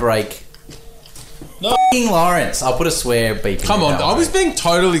I break? No. F***ing Lawrence. I'll put a swear beep in Come on, that I was way. being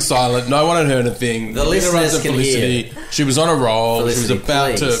totally silent. No one had heard a thing. The listeners can hear. She was on a roll. Felicity, she was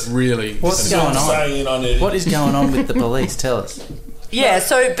about please. to really... What's going on? Saying it on it. What is going on with the police? Tell us. Yeah,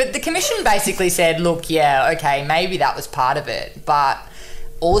 so, but the Commission basically said, look, yeah, okay, maybe that was part of it, but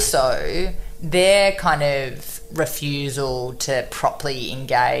also their kind of refusal to properly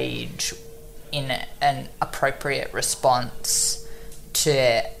engage in an appropriate response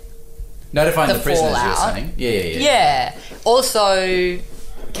to Notifying the, prisoners, fallout. you're saying? Yeah. Yeah. Also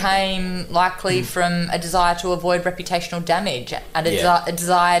came likely from a desire to avoid reputational damage and a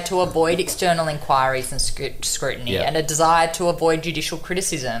desire to avoid external inquiries and scrutiny and a desire to avoid judicial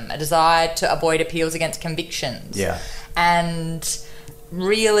criticism, a desire to avoid appeals against convictions. Yeah. And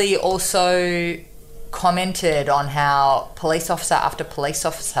really also commented on how police officer after police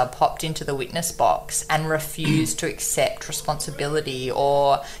officer popped into the witness box and refused to accept responsibility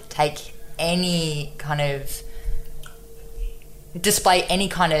or take any kind of display any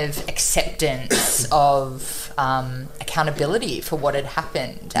kind of acceptance of accountability for what had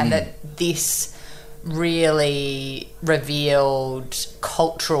happened, and that this really revealed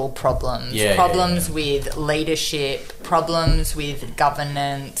cultural problems, with leadership, problems with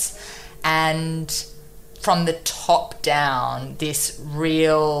governance, and from the top down, this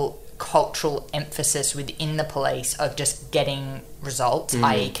real cultural emphasis within the police of just getting results,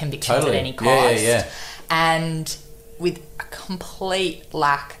 i.e. convictions at any cost. Yeah. And with a complete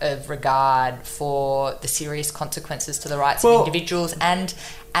lack of regard for the serious consequences to the rights of individuals and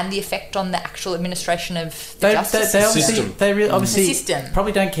the effect on the actual administration of the justice system. They really obviously the system.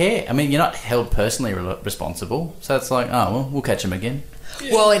 Probably don't care. I mean, you're not held personally responsible, so it's like, oh, well, we'll catch them again.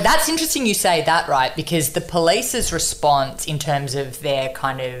 Yeah. Well, that's interesting you say that, right, because the police's response in terms of their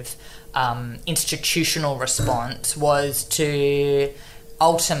kind of institutional response was to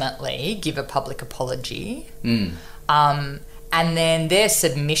ultimately give a public apology. And then their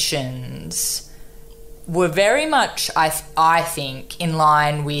submissions were very much, I think, in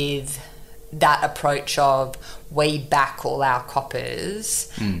line with that approach of we back all our coppers.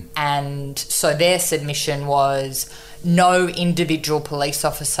 And so their submission was no individual police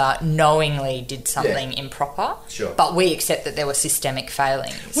officer knowingly did something improper, but we accept that there were systemic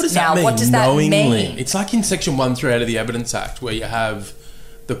failings. What does that mean? What does that mean? It's like in Section 138 of the Evidence Act, where you have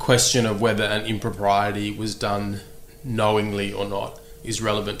the question of whether an impropriety was done knowingly or not is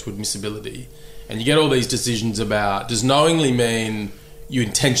relevant to admissibility. And you get all these decisions about, does knowingly mean you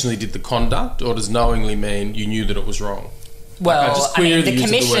intentionally did the conduct, or does knowingly mean you knew that it was wrong? Well, I mean, the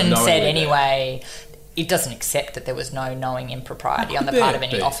Commission said anyway, it doesn't accept that there was no knowing impropriety on the part of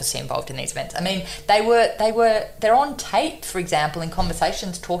any officer involved in these events. I mean, they're on tape, for example, in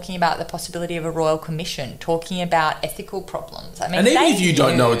conversations talking about the possibility of a royal commission, talking about ethical problems. I mean, and even if you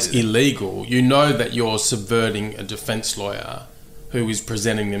don't know it's illegal, you know that you're subverting a defence lawyer who is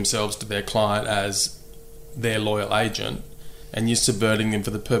presenting themselves to their client as their loyal agent, and you're subverting them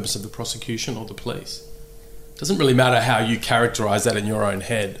for the purpose of the prosecution or the police. It doesn't really matter how you characterise that in your own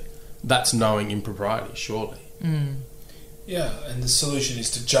head. That's knowing impropriety, surely. Yeah, and the solution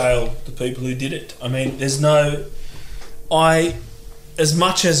is to jail the people who did it. I mean, as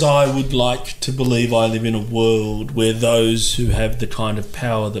much as I would like to believe I live in a world where those who have the kind of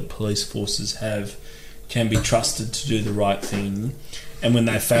power that police forces have can be trusted to do the right thing, and when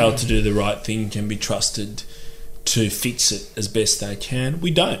they fail to do the right thing can be trusted to fix it as best they can,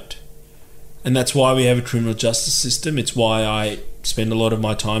 we don't. And that's why we have a criminal justice system. It's why I spend a lot of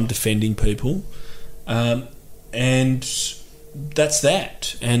my time defending people. And that's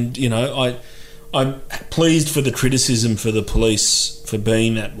that. And, you know, I'm pleased for the criticism for the police for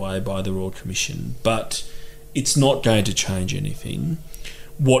being that way by the Royal Commission, but it's not going to change anything.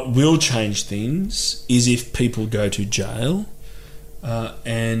 What will change things is if people go to jail,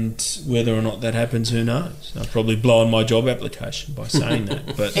 and whether or not that happens, who knows? I've probably blown my job application by saying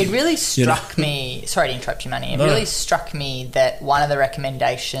that. But it really struck me... Sorry to interrupt you, Manny. It really struck me that one of the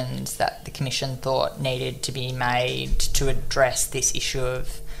recommendations that the Commission thought needed to be made to address this issue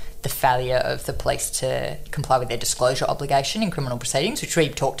of the failure of the police to comply with their disclosure obligation in criminal proceedings, which we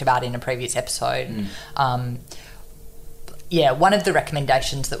talked about in a previous episode. One of the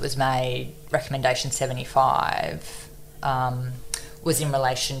recommendations that was made, Recommendation 75... was in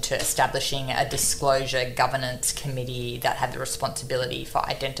relation to establishing a disclosure governance committee that had the responsibility for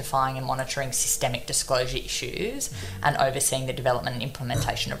identifying and monitoring systemic disclosure issues and overseeing the development and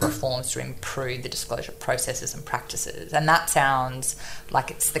implementation of reforms to improve the disclosure processes and practices. And that sounds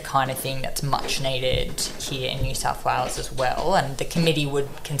like it's the kind of thing that's much needed here in New South Wales as well. And the committee would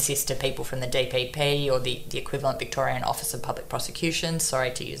consist of people from the DPP or the equivalent Victorian Office of Public Prosecutions,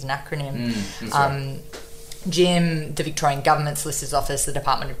 sorry to use an acronym, Jim, the Victorian Government Solicitor's Office, the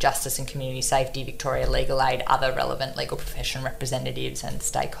Department of Justice and Community Safety, Victoria Legal Aid, other relevant legal profession representatives and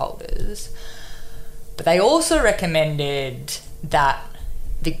stakeholders. But they also recommended that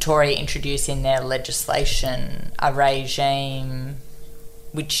Victoria introduce in their legislation a regime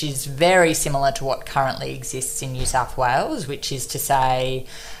which is very similar to what currently exists in New South Wales, which is to say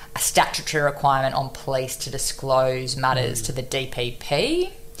a statutory requirement on police to disclose matters to the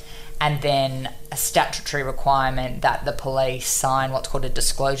DPP, and then a statutory requirement that the police sign what's called a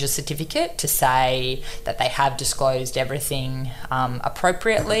disclosure certificate to say that they have disclosed everything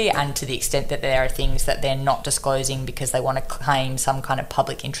appropriately, and to the extent that there are things that they're not disclosing because they want to claim some kind of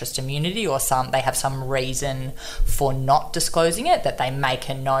public interest immunity or they have some reason for not disclosing it, that they make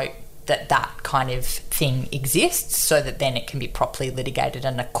a note that that kind of thing exists, so that then it can be properly litigated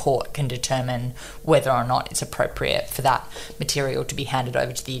and a court can determine whether or not it's appropriate for that material to be handed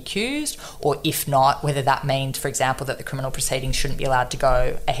over to the accused, or if not, whether that means, for example, that the criminal proceedings shouldn't be allowed to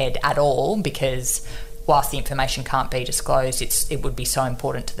go ahead at all because whilst the information can't be disclosed, it would be so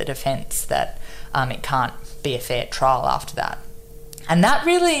important to the defence that it can't be a fair trial after that. And that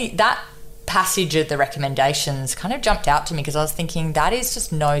passage of the recommendations kind of jumped out to me because I was thinking that is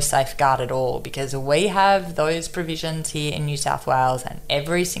just no safeguard at all, because we have those provisions here in New South Wales, and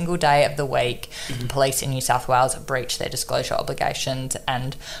every single day of the week police in New South Wales breach their disclosure obligations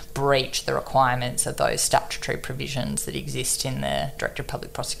and breach the requirements of those statutory provisions that exist in the Director of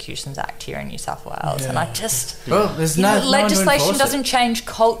Public Prosecutions Act here in New South Wales. And I just... Well, there's no legislation doesn't change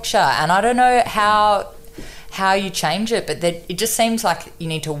culture, and I don't know how you change it, but it just seems like you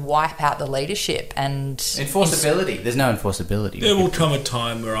need to wipe out the leadership and... Enforceability. There's no enforceability. There will come a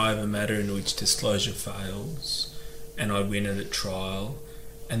time where I have a matter in which disclosure fails and I win it at trial,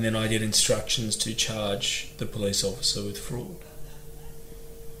 and then I get instructions to charge the police officer with fraud.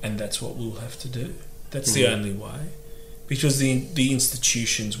 And that's what we'll have to do. That's the only way. Because the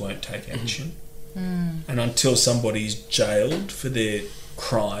institutions won't take action. And until somebody's jailed for their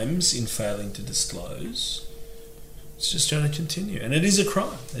crimes in failing to disclose, it's just going to continue. And it is a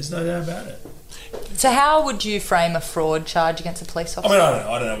crime. There's no doubt about it. So how would you frame a fraud charge against a police officer? I mean,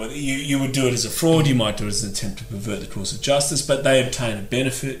 I don't know whether you would do it as a fraud, you might do it as an attempt to pervert the course of justice, but they obtain a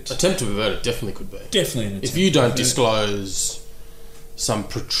benefit. Attempt to pervert it definitely could be. Definitely an attempt. If you don't disclose some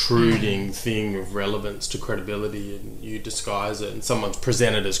protruding thing of relevance to credibility and you disguise it and someone's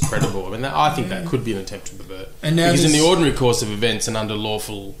presented as credible, I mean, I think that could be an attempt to pervert. And now because in the ordinary course of events and under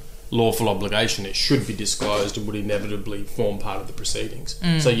lawful obligation, it should be disclosed and would inevitably form part of the proceedings.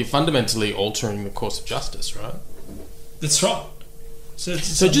 So you're fundamentally altering the course of justice, right? That's right.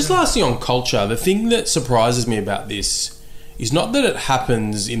 So just lastly on culture, the thing that surprises me about this is not that it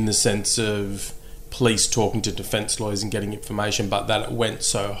happens in the sense of police talking to defence lawyers and getting information, but that it went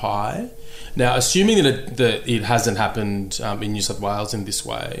so high. Now, assuming that it hasn't happened in New South Wales in this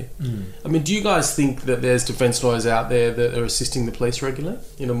way, I mean, do you guys think that there's defence lawyers out there that are assisting the police regularly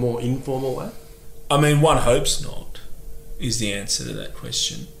in a more informal way? I mean, one hopes not, is the answer to that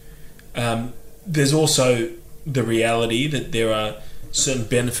question. There's also the reality that there are certain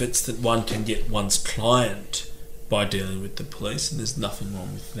benefits that one can get one's client by dealing with the police, and there's nothing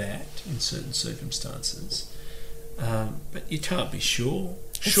wrong with that in certain circumstances. But you can't be sure.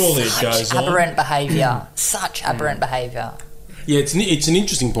 Surely it goes on. Aberrant behaviour. Such aberrant behaviour. Yeah, it's an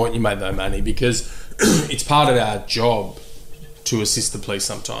interesting point you made though, Manny, because it's part of our job to assist the police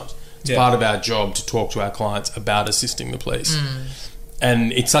sometimes. It's part of our job to talk to our clients about assisting the police.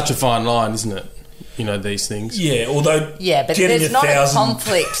 And it's such a fine line, isn't it? You know, these things. Yeah, although... Yeah, but there's not a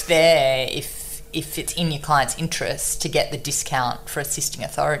conflict there if it's in your client's interest to get the discount for assisting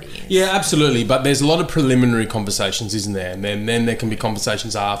authorities. Yeah, absolutely. But there's a lot of preliminary conversations, isn't there? And then there can be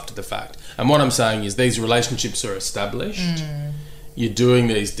conversations after the fact. And what I'm saying is these relationships are established. You're doing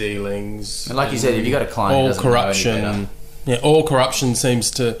these dealings. And like you said, if you've got a client who doesn't know any better. All corruption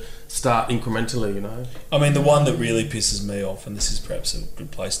seems to start incrementally, you know. I mean, the one that really pisses me off, and this is perhaps a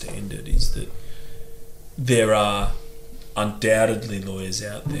good place to end it, is that there are undoubtedly lawyers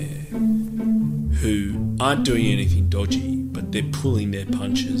out there who aren't doing anything dodgy, but they're pulling their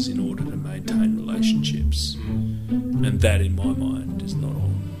punches in order to maintain relationships. And that, in my mind, is not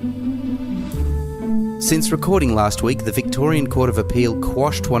on. Since recording last week, the Victorian Court of Appeal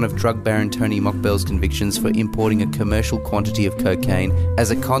quashed one of drug baron Tony Mockbell's convictions for importing a commercial quantity of cocaine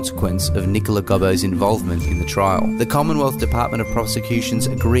as a consequence of Nicola Gobbo's involvement in the trial. The Commonwealth Department of Prosecutions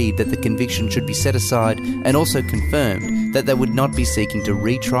agreed that the conviction should be set aside and also confirmed that they would not be seeking to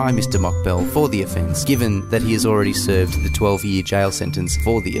retry Mr Mockbell for the offence, given that he has already served the 12-year jail sentence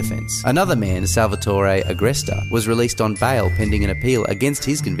for the offence. Another man, Salvatore Agresta, was released on bail pending an appeal against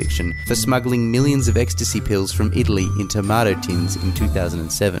his conviction for smuggling millions of ecstasy pills from Italy in tomato tins in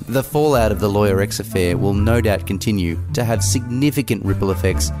 2007. The fallout of the Lawyer X affair will no doubt continue to have significant ripple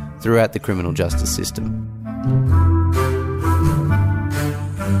effects throughout the criminal justice system.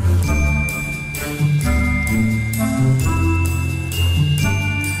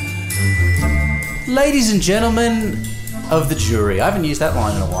 Ladies and gentlemen of the jury, I haven't used that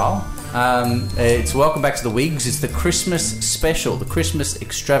line in a while. It's welcome back to the Wigs. It's the Christmas special, the Christmas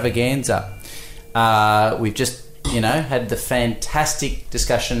extravaganza. We've just, had the fantastic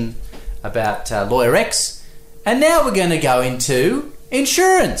discussion about Lawyer X, and now we're going to go into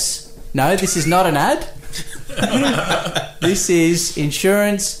insurance. No, this is not an ad. This is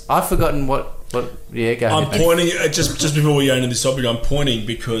insurance. I've forgotten what. Yeah, go ahead. I'm pointing just before we go into this topic. I'm pointing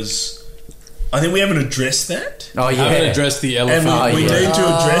because I think we haven't addressed that. Oh, I haven't addressed the And elephant. we need to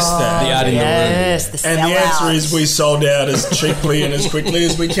address that. The ad in the room. Yes, the And the answer is we sold out as cheaply and as quickly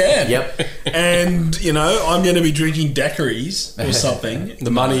as we can. Yep. And, I'm going to be drinking daiquiris or something.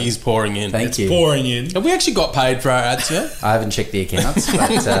 The money is pouring in. Thank you. Pouring in. Have we actually got paid for our ads yet? I haven't checked the accounts, but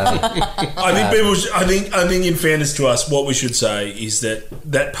I think people. I think, in fairness to us, what we should say is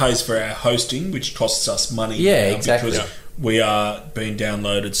that pays for our hosting, which costs us money. Yeah, now exactly. Because we are being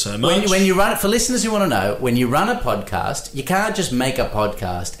downloaded so much. when you run it, for listeners who want to know, when you run a podcast, you can't just make a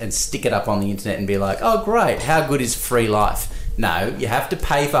podcast and stick it up on the internet and be like, oh, great, how good is free life? No, you have to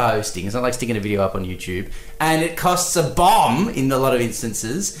pay for hosting. It's not like sticking a video up on YouTube. And it costs a bomb in a lot of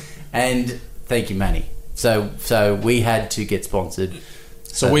instances. And thank you, Manny. So we had to get sponsored.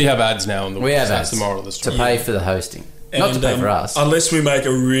 So we have ads now on the We have That's ads the moral of the story. to pay for the hosting. Not to pay for us. Unless we make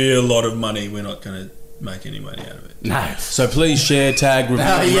a real lot of money, we're not going to make any money out of it. No. So please share, tag, review.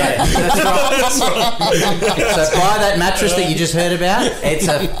 Oh, yeah, that's right. So buy that mattress that you just heard about.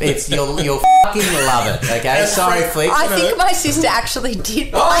 You'll fucking love it. Okay, sorry, Flick. I think my sister actually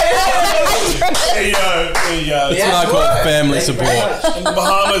did buy that. There you go. There you go. That's what I call family support. And the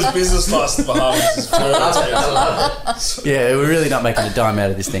Bahamas business class, the Bahamas is I love it. Yeah, we're really not making a dime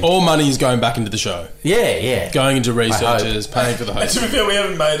out of this thing. All money is going back into the show. Yeah. Going into researchers, paying for the And to hosting. be fair, we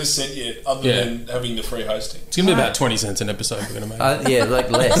haven't made a cent yet, other Yeah. than having the free hosting. It's going to be about 20 cents an episode we're going to make. Yeah,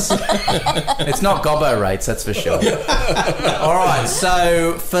 like less. It's not gobbo rates, that's for sure. All right,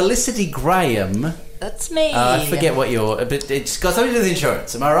 so Felicity Graham. That's me. I forget what but it's got something to do with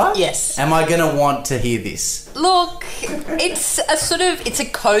insurance. Am I right? Yes. Am I going to want to hear this? Look, it's a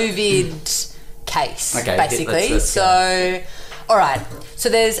COVID case, Okay, basically. let's go. All right. So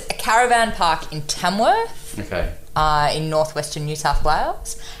there's a caravan park in Tamworth, Okay. in northwestern New South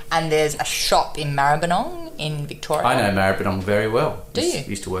Wales, and there's a shop in Maribyrnong in Victoria. I know Maribyrnong very well. Do you?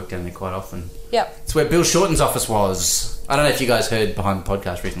 Used to work down there quite often. Yep. It's where Bill Shorten's office was. I don't know if you guys heard behind the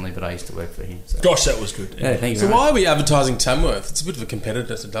podcast recently, but I used to work for him. So. Gosh, that was good. Yeah, thank you So very much. why are we advertising Tamworth? It's a bit of a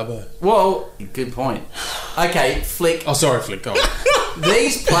competitor to Dubbo. Well, good point. Okay, Flick. Oh, sorry, Flick. Go on.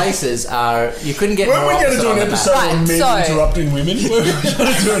 These places are... You couldn't get Weren't more we going to do an opposite episode Right, on men so- interrupting women? Weren't we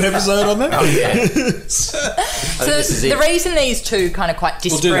going to do an episode on that? on that. Yeah. So this is the it. reason these two kind of quite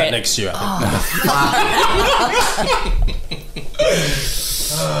We'll disparate... do that next year, I think.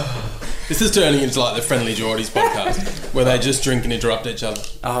 This is turning into like the Friendly Geordies podcast, where they just drink and interrupt each other.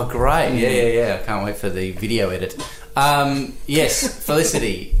 Oh, great. Yeah. I can't wait for the video edit. Yes,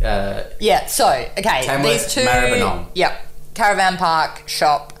 Felicity. Yeah, so, okay, Tamworth, these two... Maribyrnong. Yep, caravan park,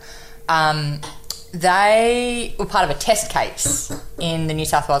 shop. They were part of a test case in the New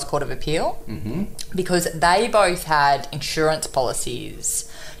South Wales Court of Appeal because they both had insurance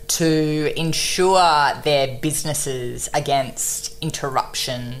policies to insure their businesses against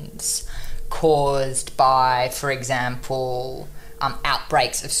interruptions caused by, for example...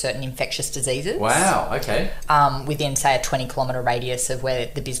 outbreaks of certain infectious diseases. Wow, okay. Within, say, a 20-kilometre radius of where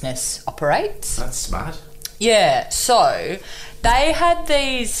the business operates. That's smart. Yeah, so they had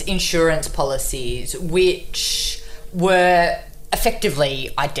these insurance policies which were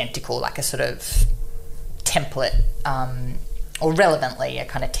effectively identical, like a sort of template, or relevantly a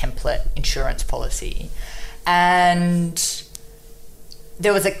kind of template insurance policy. And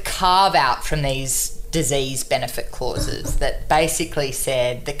there was a carve-out from these disease benefit clauses that basically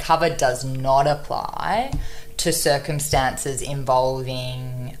said the cover does not apply to circumstances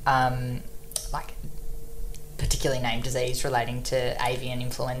involving like particularly named disease relating to avian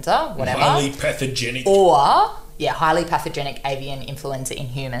influenza, whatever. Highly pathogenic. Or, highly pathogenic avian influenza in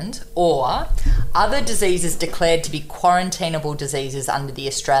humans, or other diseases declared to be quarantinable diseases under the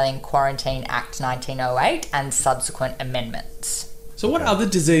Australian Quarantine Act 1908 and subsequent amendments. So what other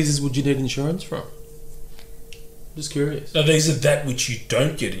diseases would you need insurance from? Just curious. No, these are that which you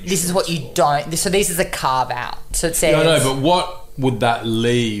don't get insurance. This is what you don't... So this is a carve-out. So it says... Yeah, I know, but what would that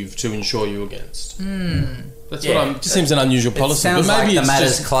leave to insure you against? That's what I'm... It just seems an unusual policy. It sounds but maybe like the it's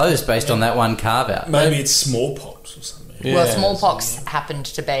matter's just, closed based on that one carve-out. Maybe it's smallpox or something. Yeah. Well, smallpox happened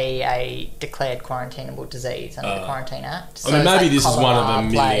to be a declared quarantinable disease under the Quarantine Act. So I mean, it's maybe like this is one of cholera,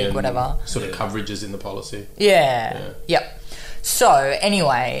 a plague, million whatever. sort of coverages in the policy. Yeah. Yep. So,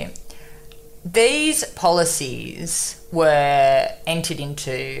 anyway, these policies were entered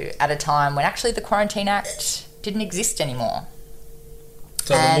into at a time when actually the Quarantine Act didn't exist anymore.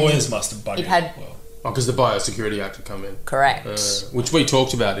 So the And lawyers must have buggered it had- it well. Oh, because the Biosecurity Act had come in. Correct. Which we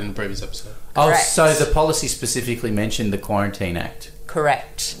talked about in the previous episode. Oh, Correct. so the policy specifically mentioned the Quarantine Act.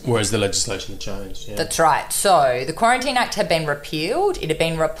 Correct. Whereas the legislation had changed. Yeah. That's right. So the Quarantine Act had been repealed. It had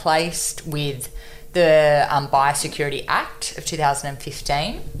been replaced with the Biosecurity Act of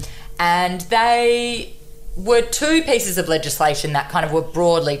 2015. And they were two pieces of legislation that kind of were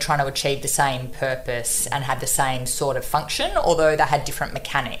broadly trying to achieve the same purpose and had the same sort of function, although they had different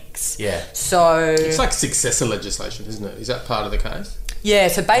mechanics. Yeah. So It's like successor legislation, isn't it? Is that part of the case? yeah,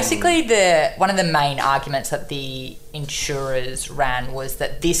 so basically one of the main arguments that the insurers ran was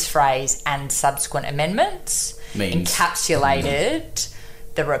that this phrase and subsequent amendments encapsulated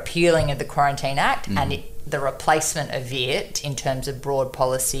the repealing of the Quarantine Act and the replacement of it in terms of broad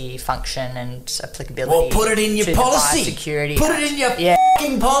policy, function and applicability. Well, put it in your to the policy. Biosecurity Put Act. it in your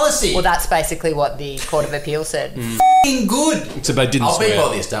fucking policy. Well, that's basically what the Court of Appeal said. Fucking good. So they didn't I'll beep swear.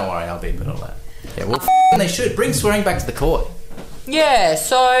 all this, don't worry, I'll beep it all that. Yeah, well, they should. Bring swearing back to the court. Yeah,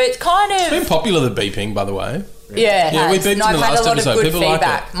 so it's kind of... It's been popular, the beeping, by the way. Yeah, Yeah, we has. beeped No, in I've the had last a lot episode. of good People like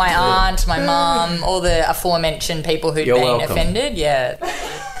feedback. it. My aunt, my mum, all the aforementioned people who'd You're been welcome. offended. Yeah.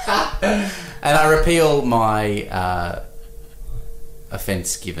 And I repeal my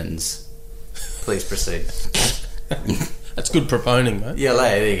offence givens. Please proceed. That's good proponing, mate. Yeah,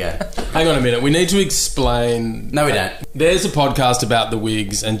 there you go. Hang on a minute. We need to explain. No, we don't. There's a podcast about the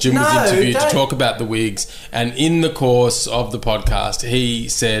wigs, and Jim was No, interviewed don't. to talk about the wigs. And in the course of the podcast, he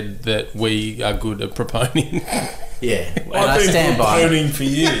said that we are good at proponing. Yeah, and I've I been stand by it. proponing for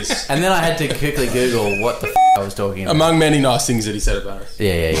years. And then I had to quickly Google what the I was talking about. Among many nice things that he said about us.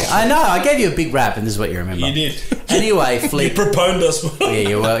 Yeah. I know, I gave you a big rap and this is what you remember. You did. Anyway, You Flick. proponed us.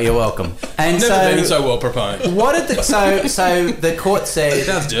 Yeah, you're welcome. And Never been so well proponed. what did the so the court It said?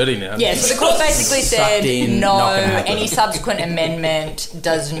 sounds dirty now. Yeah, so the court basically Sucked said in, no, not gonna happen. any subsequent amendment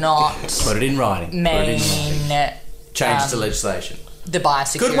does not Put it in writing. Put it in writing. mean Change to legislation. the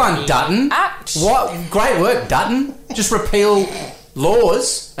Biosecurity Good one, Dutton. Act. What great work, Dutton. Just repeal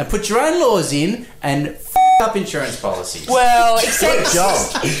laws and put your own laws in and up insurance policies. Well, Good except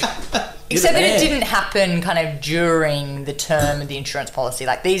job. Except that Man. it didn't happen kind of during the term of the insurance policy.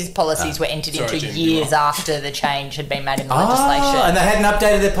 Like, these policies were entered Sorry, into Jim, years after the change had been made in the Oh, legislation. and they hadn't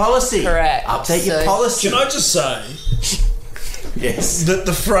updated their policy. Correct. Update your So- policy. Can I just say Yes. that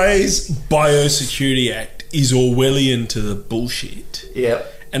the phrase Biosecurity Act is Orwellian to the bullshit?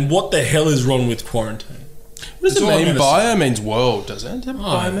 Yep. And what the hell is wrong with quarantine? What does That's it all I'm mean? gonna Bio means world, does it?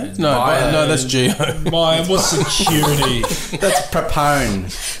 Bio mean? No, Bio- no, that's geo. My, what's security? That's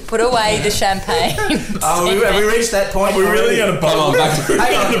propone. Put away the champagne. Oh, have we reached that point? We're really going to Come on, back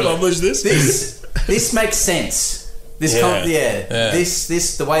to publish this? This makes sense. This Yeah.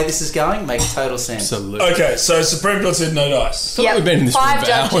 This the way this is going makes total sense. Absolutely. Okay, so Supreme Court said no dice. Like we've been in this room 5 for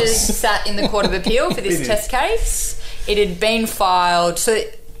judges hours. sat in the Court of Appeal for this test case. It had been filed. So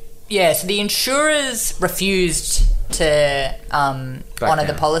the insurers refused to honour the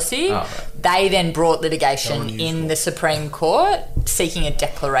down. policy. Oh, right. They then brought litigation in the Supreme Court seeking a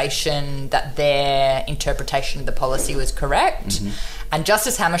declaration that their interpretation of the policy was correct. Mm-hmm. And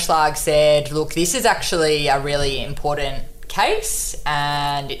Justice Hammerschlag said, look, this is actually a really important case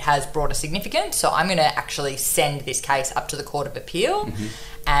and it has broader significance, so I'm going to actually send this case up to the Court of Appeal. Mm-hmm.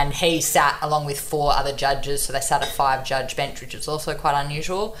 And he sat along with 4 other judges, so they sat a 5-judge bench, which is also quite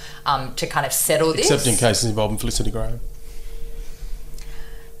unusual, to kind of settle this. Except in cases involving Felicity Graham.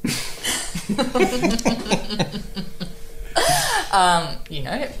 You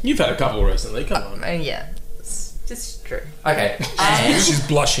know, You've had a couple recently, come on. yeah, it's just true. Okay. She's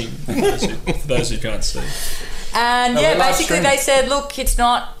blushing, for those who can't see. And Oh, yeah, we're live basically streaming. they said, look, it's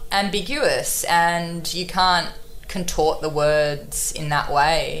not ambiguous and you can't contort the words in that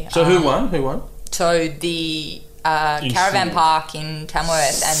way. So who won? Who won? So the caravan Insured. park in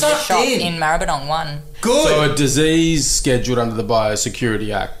Tamworth and the Sucked shop in. in Maribyrnong won. Good. So a disease scheduled under the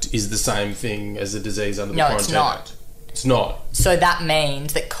Biosecurity Act is the same thing as a disease under the No, it's Quarantine not. Act? It's not. So that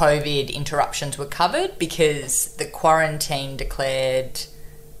means that COVID interruptions were covered because the Quarantine Act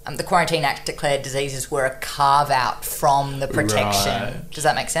declared diseases were a carve-out from the protection. Right. Does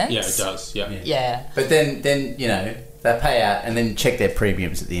that make sense? Yeah, it does. Yeah. Yeah. But then you know they pay out and then check their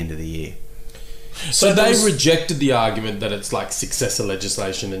premiums at the end of the year. So there they was- rejected the argument that it's like successor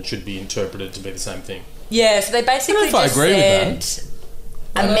legislation and should be interpreted to be the same thing. Yeah, so they basically I don't know if I just agree with said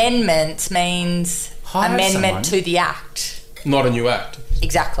amendment means Hire amendment someone. to the act. Not a new act.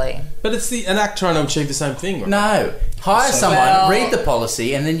 Exactly. But it's an act trying to achieve the same thing, right? No, hire someone, Well- read the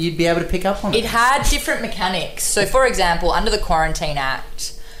policy, and then you'd be able to pick up on it. It had different mechanics. So, for example, under the Quarantine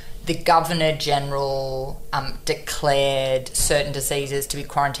Act, the Governor General declared certain diseases to be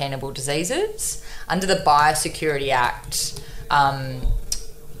quarantinable diseases. Under the Biosecurity Act,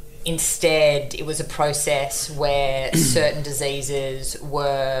 instead, it was a process where certain diseases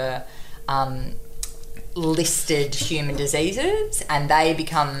were listed human diseases, and they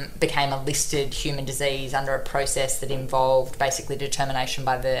became a listed human disease under a process that involved basically determination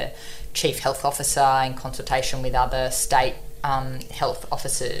by the Chief Health Officer in consultation with other state health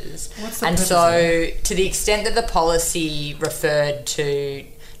officers. And so to the extent that the policy referred to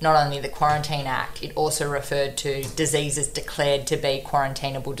not only the Quarantine Act, it also referred to diseases declared to be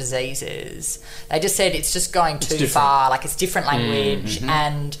quarantinable diseases. They just said it's just going too far, like it's different language.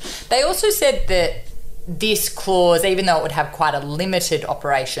 And they also said that this clause, even though it would have quite a limited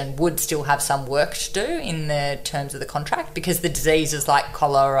operation, would still have some work to do in the terms of the contract, because the diseases like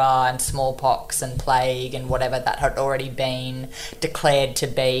cholera and smallpox and plague and whatever that had already been declared to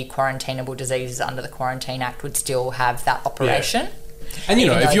be quarantinable diseases under the Quarantine Act would still have that operation. Yeah. And, you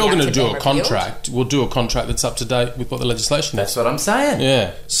know, if you're going to do a contract, we'll do a contract that's up to date with what the legislation is. That's what I'm saying.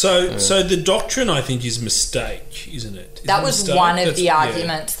 Yeah. So the doctrine, I think, is mistake, isn't it? That was one of the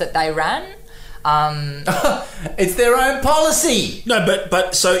arguments that they ran. It's their own policy. No,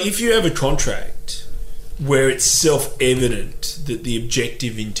 but so if you have a contract where it's self-evident that the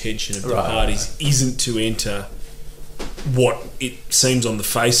objective intention of the parties isn't to enter what it seems on the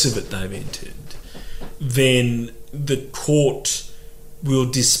face of it they've entered, then the court will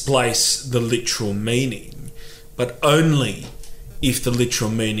displace the literal meaning, but only if the literal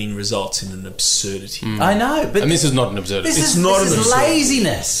meaning results in an absurdity. I know, but And this is not an absurdity. this is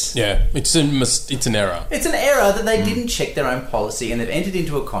laziness. Yeah, it's an error. It's an error that they didn't check their own policy and they've entered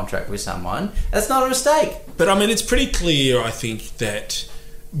into a contract with someone. That's not a mistake. But I mean, it's pretty clear, I think, that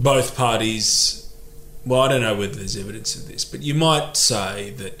both parties, well, I don't know whether there's evidence of this, but you might say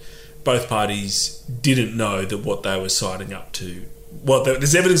that both parties didn't know that what they were signing up to, well,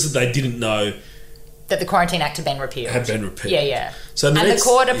 there's evidence that they didn't know that the Quarantine Act had been repealed. Yeah. So and the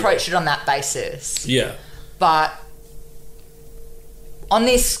court approached it on that basis. Yeah. But on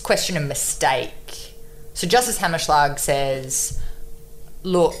this question of mistake, so Justice Hammerschlag says,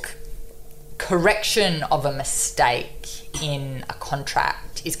 look, correction of a mistake in a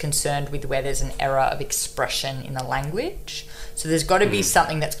contract is concerned with where there's an error of expression in the language. So there's got to be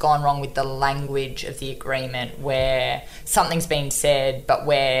something that's gone wrong with the language of the agreement, where something's been said but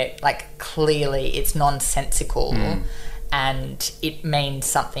where, like, clearly it's nonsensical and it means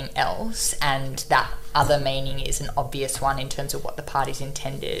something else, and that other meaning is an obvious one in terms of what the parties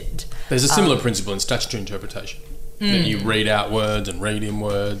intended. There's a similar principle in statutory interpretation, that you read out words and read in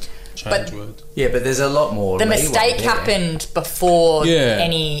words, change words. Yeah, but there's a lot more. The mistake happened before Yeah.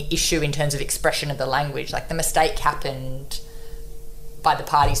 any issue in terms of expression of the language. Like, the mistake happened by the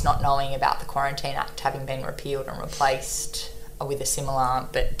parties not knowing about the Quarantine Act having been repealed and replaced with a similar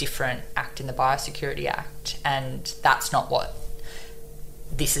but different act in the Biosecurity Act, and that's not what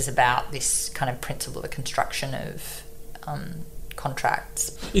this is about, this kind of principle of construction of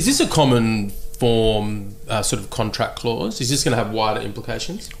contracts. Is this a common form sort of contract clause? Is this going to have wider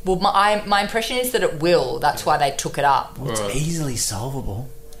implications? Well, my impression is that it will. That's why they took it up. Well, it's easily solvable.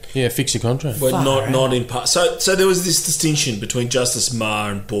 Yeah, fix your contract. But not in part. So there was this distinction between Justice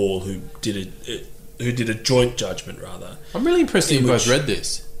Marr and Ball, who did a joint judgment, rather. I'm really impressed that you both read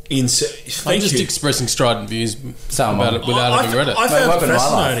this. I'm just expressing strident views about it without having read it. I found it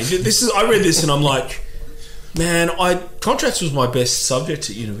fascinating. I read this and I'm like, man, contracts was my best subject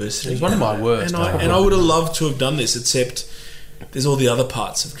at university. It's one of my worst. And I would have loved to have done this, except there's all the other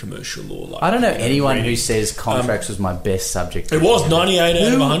parts of commercial law. Like, I don't know anyone who says contracts was my best subject. It was 98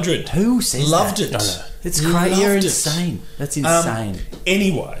 out of 100. Who says Loved that? it. It's crazy. You're insane. That's insane.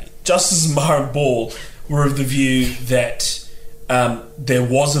 Anyway, Justices Marr and Ball were of the view that there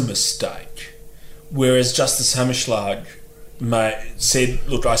was a mistake, whereas Justice Hammerschlag said,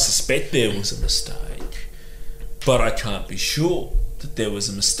 look, I suspect there was a mistake, but I can't be sure that there was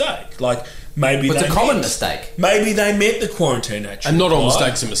a mistake. Like, maybe it's a common mistake. Maybe they meant the Quarantine Act. And not all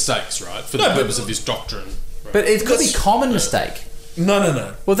mistakes are mistakes, right? For the purpose of this doctrine. Right? But it's got to be common mistake.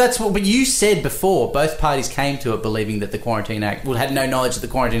 No. Well, that's what. But you said before, both parties came to it believing that the Quarantine Act, had no knowledge that the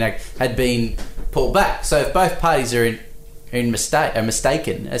Quarantine Act had been pulled back. So if both parties are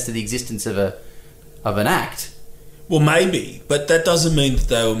mistaken as to the existence of an act, well, maybe, but that doesn't mean that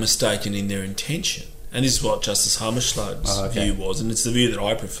they were mistaken in their intention. And this is what Justice Hammerschlag's view was, and it's the view that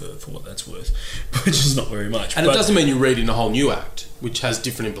I prefer, for what that's worth, which is not very much. And it doesn't mean you read in a whole new act, which has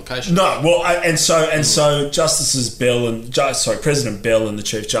different implications. No, well, so Justices Bell and President Bell and the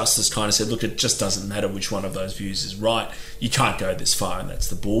Chief Justice kind of said, look, it just doesn't matter which one of those views is right. You can't go this far, and that's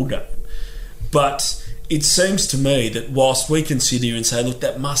the ball game. But it seems to me that whilst we can sit here and say, look,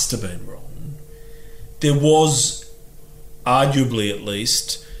 that must have been wrong, there was, arguably at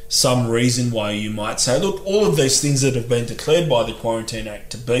least, some reason why you might say, look, all of these things that have been declared by the Quarantine Act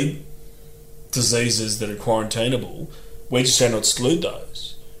to be diseases that are quarantainable, we're just going to exclude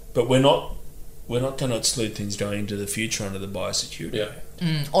those. But we're not going to exclude things going into the future under the Biosecurity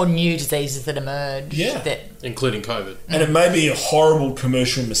Act. Or new diseases that emerge. Yeah. That, including COVID. And it may be a horrible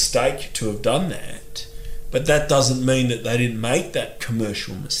commercial mistake to have done that, but that doesn't mean that they didn't make that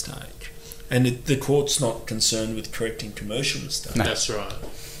commercial mistake. And the court's not concerned with correcting commercial mistakes. No. That's right.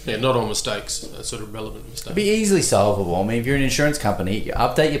 Yeah, not all mistakes are sort of relevant mistakes. It'd be easily solvable. I mean, if you're an insurance company, you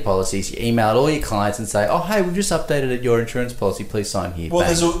update your policies, you email all your clients and say, "Oh, hey, we've just updated your insurance policy. Please sign here." Well,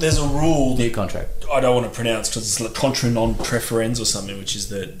 Bang. there's a rule New contract. I don't want to pronounce because it's like contra non preferens or something, which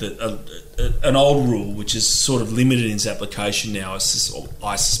is an old rule which is sort of limited in its application now. I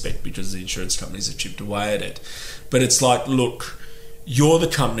suspect because the insurance companies have chipped away at it. But it's like, look, you're the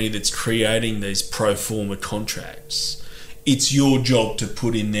company that's creating these pro forma contracts. It's your job to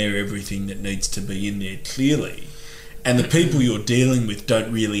put in there everything that needs to be in there clearly. And the people you're dealing with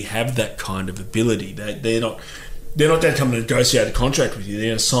don't really have that kind of ability. They're not going to come and negotiate a contract with you. They're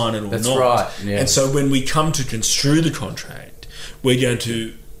going to sign it or That's not. right, yeah. And so when we come to construe the contract, we're going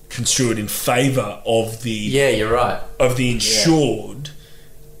to construe it in favour of the You're right. of the insured.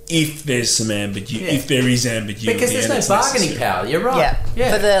 If there's some ambiguity, if there is ambiguity, Because there's and no it's bargaining necessary. power. You're right.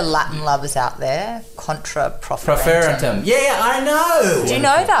 For the Latin lovers out there, contra profferentum. Preferentum. Yeah, I know. Do you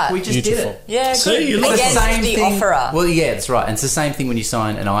know that? We just Beautiful. did it. Yeah, See, good. you look- Against the offerer. Well, yeah, that's right. And it's the same thing when you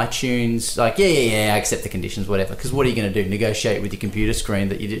sign an iTunes, like, I accept the conditions, whatever. Because what are you going to do? Negotiate with your computer screen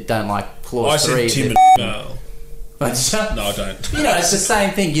that you don't like clause I 3? said Tim no. No, No, I don't. You know, it's the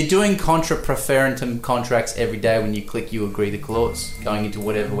same thing. You're doing contra preferentum contracts every day when you click you agree the clause, going into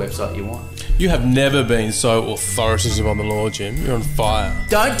whatever website you want. You have never been so authoritative on the law, Jim. You're on fire.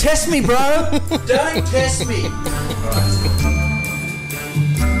 Don't test me, bro. Don't test me.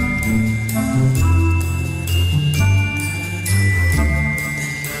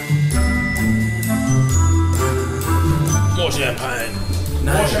 More champagne.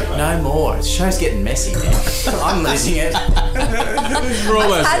 No more. The show's getting messy now. I'm losing it. We're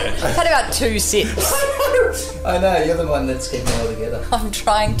almost there. I've had about 2 sips. I know, you're the one that's keeping it all together. I'm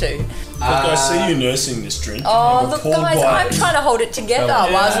trying to. Look, I see you nursing this drink. Oh, I'm look, appalled guys, by I'm it. trying to hold it together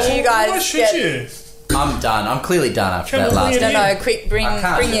whilst you Why guys should get... you? I'm done. I'm clearly done after Come that on, last bring it No, in. no, quick, bring I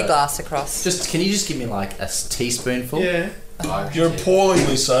can't do your it. glass across. Can you just give me like a teaspoonful? Yeah. You're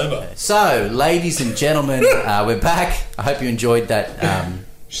appallingly sober. So, ladies and gentlemen, we're back. I hope you enjoyed that.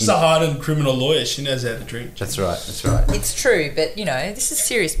 She's a hardened criminal lawyer. She knows how to drink. That's right. That's right. It's true, but, you know, this is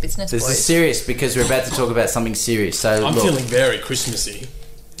serious business, This boys. is serious because we're about to talk about something serious. So, I'm look. feeling very Christmassy.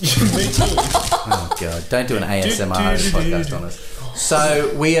 Me too. Oh god! Don't do an ASMR podcast on us.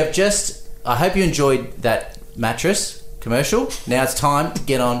 So we have just. I hope you enjoyed that mattress commercial. Now it's time to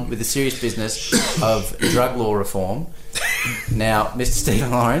get on with the serious business of drug law reform. Now, Mr.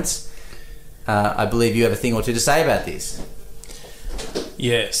 Stephen Lawrence, I believe you have a thing or two to say about this.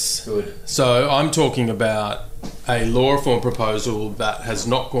 Yes. Good. So I'm talking about a law reform proposal that has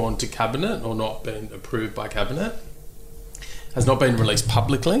not gone to Cabinet or not been approved by Cabinet, has not been released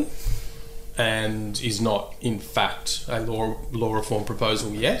publicly, and is not, in fact, a law reform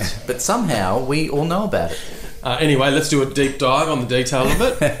proposal yet. But somehow we all know about it. Anyway, let's do a deep dive on the detail of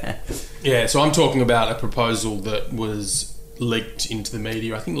it. Yeah, so I'm talking about a proposal that was leaked into the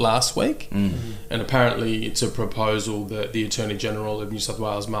media, I think, last week. And apparently it's a proposal that the Attorney-General of New South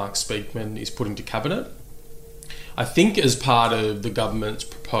Wales, Mark Speakman, is putting to Cabinet. I think as part of the government's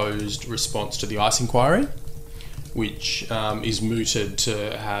proposed response to the ICE inquiry, which is mooted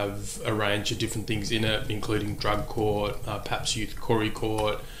to have a range of different things in it, including drug court, perhaps youth Corey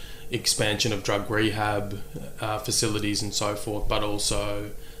court, expansion of drug rehab facilities and so forth, but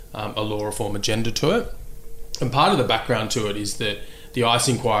also a law reform agenda to it. And part of the background to it is that the ICE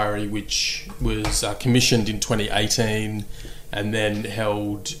inquiry, which was commissioned in 2018 and then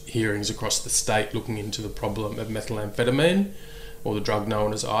held hearings across the state looking into the problem of methamphetamine, or the drug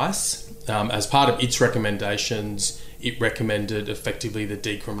known as ICE. As part of its recommendations, it recommended effectively the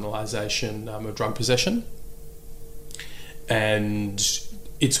decriminalisation of drug possession. And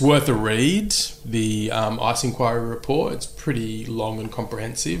it's worth a read, the ICE inquiry report. It's pretty long and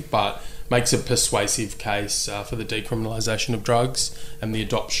comprehensive, but makes a persuasive case for the decriminalisation of drugs and the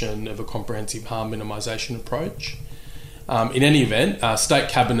adoption of a comprehensive harm minimisation approach. In any event, State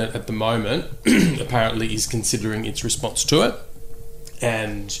Cabinet at the moment apparently is considering its response to it,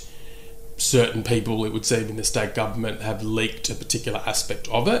 and certain people, it would seem, in the state government have leaked a particular aspect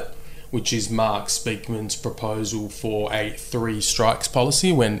of it, which is Mark Speakman's proposal for a 3 strikes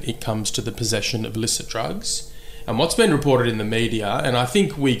policy when it comes to the possession of illicit drugs. And what's been reported in the media, and I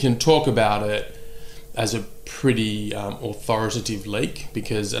think we can talk about it as a pretty authoritative leak,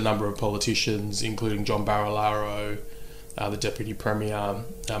 because a number of politicians, including John Barilaro, the Deputy Premier,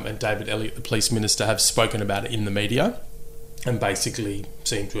 and David Elliott, the Police Minister, have spoken about it in the media and basically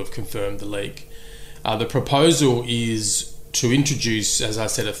seem to have confirmed the leak. The proposal is to introduce, as I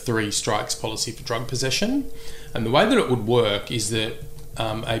said, a 3 strikes policy for drug possession. And the way that it would work is that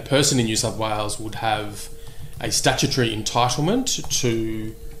a person in New South Wales would have a statutory entitlement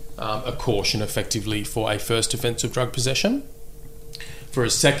to a caution, effectively, for a first offence of drug possession. For a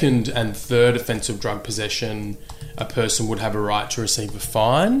second and third offence of drug possession, a person would have a right to receive a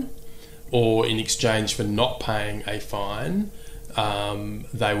fine, or in exchange for not paying a fine,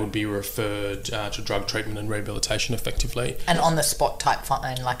 they would be referred to drug treatment and rehabilitation, effectively. And on the spot type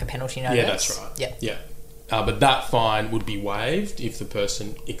fine, like a penalty notice? Yeah, that's right. Yeah. Yeah. But that fine would be waived if the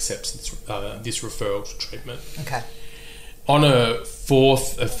person accepts this referral to treatment. Okay. On a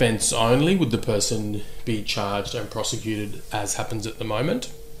 4th offence only, would the person be charged and prosecuted, as happens at the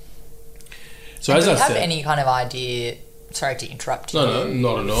moment? So, and as do I you have said, any kind of idea? Sorry to interrupt you. No,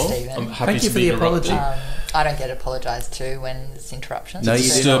 not at all. Stephen. I'm happy Thank you to for be the apology. interrupted. I don't get apologised to when it's interruptions. No, It's a you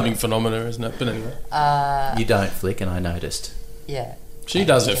do disturbing not. phenomena, isn't it? But anyway, You don't, Flick, and I noticed. Yeah. she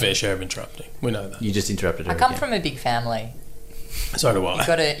does her fair share of interrupting. We know that. You just interrupted her I come again. from a big family. So do I.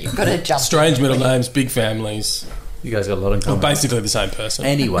 You've got to jump. Strange in. middle names, big families. You guys got a lot in Well, common. basically the same person.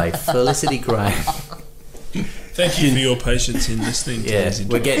 Anyway, Felicity Graham. Thank you for your patience in listening to Yeah, these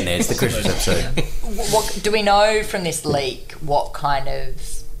we're getting there. It's the Christmas episode. What do we know from this leak? What kind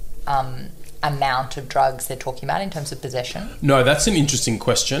of amount of drugs they're talking about in terms of possession? No, that's an interesting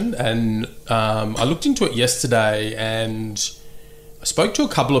question, and I looked into it yesterday, and I spoke to a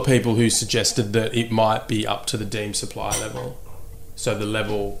couple of people who suggested that it might be up to the deemed supply level. So the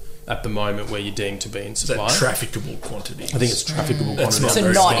level at the moment where you're deemed to be in Is that supply. trafficable quantity? I think it's trafficable That's quantity. not So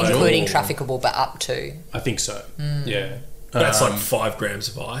very not small. including trafficable, but up to. I think so. Yeah. That's like 5 grams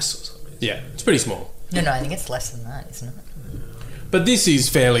of ice or something. Yeah, it's pretty small. No, I think it's less than that, isn't it? But this is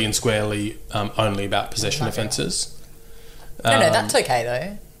fairly and squarely only about possession Okay. offences. No, that's okay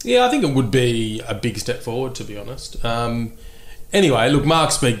though. Yeah, I think it would be a big step forward, to be honest. Anyway, look, Mark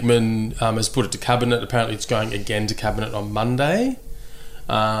Speakman has put it to Cabinet. Apparently it's going again to Cabinet on Monday.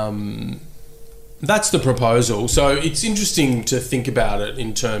 That's the proposal. So it's interesting to think about it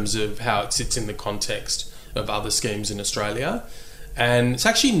in terms of how it sits in the context of other schemes in Australia. And it's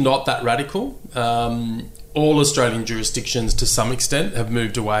actually not that radical. All Australian jurisdictions, to some extent, have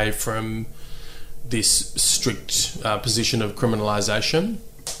moved away from this strict position of criminalisation.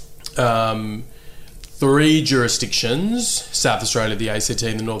 3 jurisdictions, South Australia, the ACT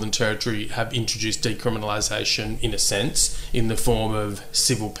and the Northern Territory, have introduced decriminalisation, in a sense, in the form of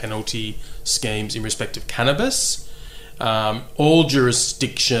civil penalty schemes in respect of cannabis. All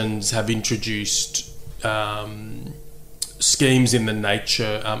jurisdictions have introduced schemes in the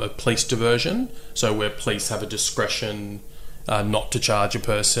nature of police diversion, so where police have a discretion not to charge a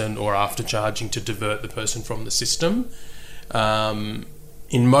person, or after charging to divert the person from the system.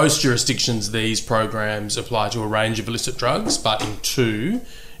 In most jurisdictions, these programs apply to a range of illicit drugs, but in 2,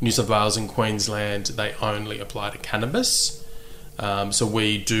 New South Wales and Queensland, they only apply to cannabis. So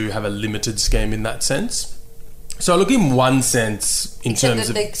we do have a limited scheme in that sense. So look, in one sense, in terms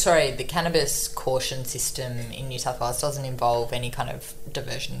of... the cannabis caution system in New South Wales doesn't involve any kind of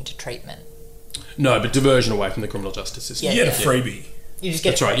diversion into treatment. No, but diversion away from the criminal justice system. Yeah, You get a freebie. You just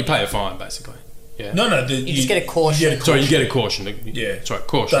get That's right, you pay a fine, basically. Yeah. No, You just get a caution. Sorry, you get a caution. Yeah. That's right,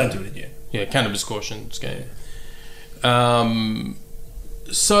 caution. Don't do it yet. Yeah, cannabis caution scheme.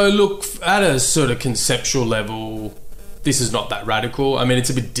 So look, at a sort of conceptual level, this is not that radical. I mean, it's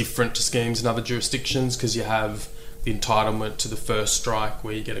a bit different to schemes in other jurisdictions because you have the entitlement to the first strike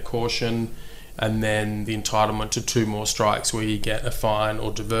where you get a caution, and then the entitlement to 2 more strikes where you get a fine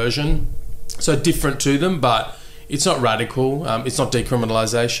or diversion. So different to them, but it's not radical. It's not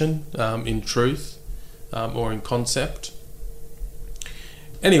decriminalisation in truth or in concept.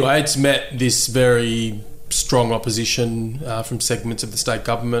 Anyway, it's met this very strong opposition from segments of the state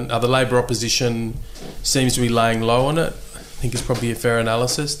government. The Labor opposition seems to be laying low on it. I think it's probably a fair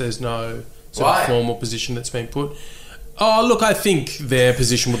analysis. There's no sort of formal position that's been put. Oh, look, I think their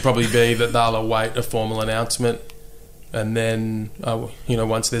position would probably be that they'll await a formal announcement, and then,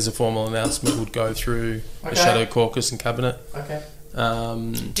 once there's a formal announcement, would go through a shadow caucus and cabinet. Okay.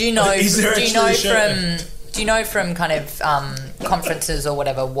 Do you know? Is there do you know actually a from? Do you know from kind of conferences or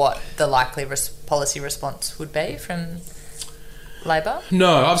whatever what the likely policy response would be from Labor?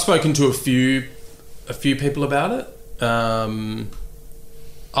 No, I've spoken to a few people about it.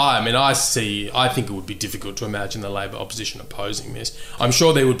 I think it would be difficult to imagine the Labor opposition opposing this. I'm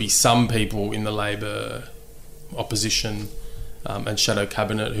sure there would be some people in the Labor opposition and shadow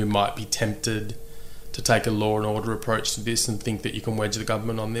cabinet who might be tempted to take a law and order approach to this and think that you can wedge the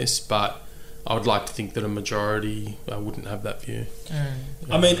government on this, but I would like to think that a majority wouldn't have that view.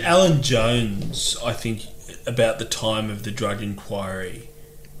 I mean, Alan Jones, I think, about the time of the drug inquiry,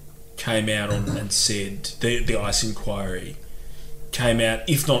 came out and said, the ICE inquiry, came out,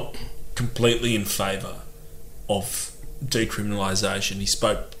 if not completely in favour of decriminalisation. He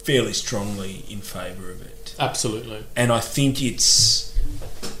spoke fairly strongly in favour of it. Absolutely. And I think it's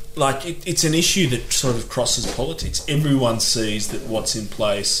like it's an issue that sort of crosses politics. Everyone sees that what's in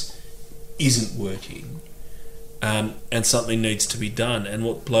place isn't working, and something needs to be done. And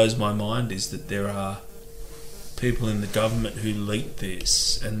what blows my mind is that there are people in the government who leak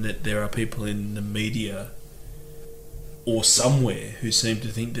this, and that there are people in the media or somewhere who seem to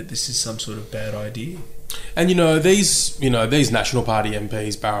think that this is some sort of bad idea. And these National Party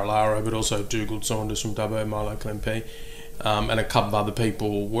MPs, Barilaro, but also Dougal Saunders from Dubbo, my local MP, and a couple of other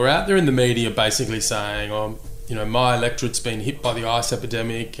people were out there in the media basically saying, my electorate's been hit by the ice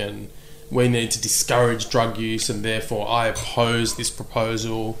epidemic and we need to discourage drug use, and therefore I oppose this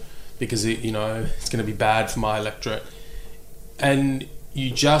proposal because it's going to be bad for my electorate. And you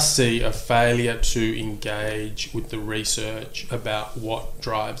just see a failure to engage with the research about what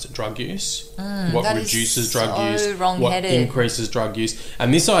drives drug use, what reduces drug use, what increases drug use.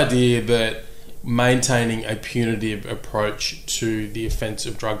 And this idea that maintaining a punitive approach to the offence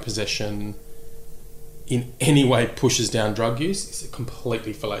of drug possession in any way pushes down drug use is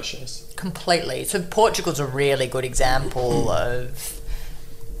completely fallacious. Completely. So Portugal's a really good example of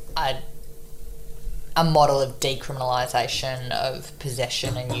a model of decriminalisation of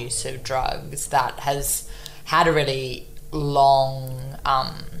possession and use of drugs that has had a really long,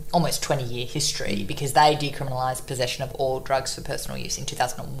 almost 20-year history, because they decriminalised possession of all drugs for personal use in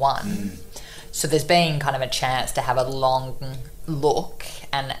 2001. So there's been kind of a chance to have a long look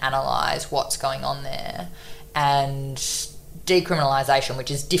and analyse what's going on there. And decriminalisation, which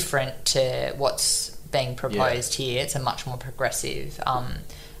is different to what's being proposed here, it's a much more progressive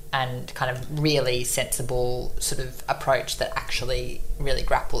and kind of really sensible sort of approach that actually really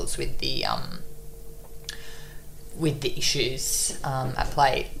grapples with the issues at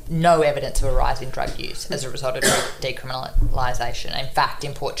play. No evidence of a rise in drug use as a result of decriminalisation. In fact,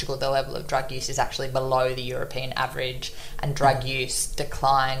 in Portugal, the level of drug use is actually below the European average, and drug use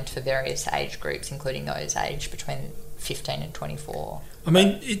declined for various age groups, including those aged between 15 and 24. I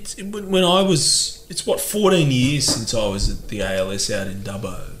mean, it's 14 years since I was at the ALS out in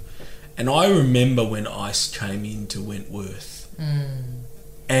Dubbo, and I remember when ICE came into Wentworth,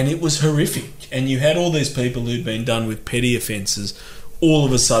 and it was horrific. And you had all these people who'd been done with petty offences, all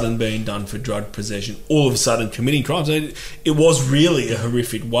of a sudden being done for drug possession, all of a sudden committing crimes. It was really a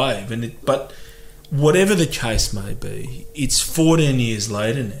horrific wave. But whatever the case may be, it's 14 years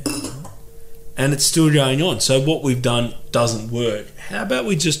later now, and it's still going on. So what we've done doesn't work. How about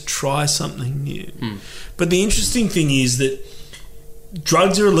we just try something new? But the interesting thing is that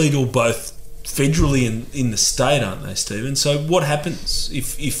drugs are illegal both federally and in the state, aren't they, Stephen? So what happens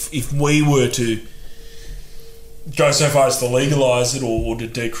if we were to go so far as to legalise it or to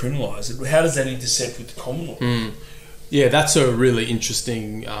decriminalise it? How does that intersect with the common law? Yeah, that's a really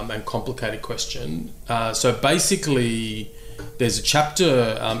interesting and complicated question. So basically, there's a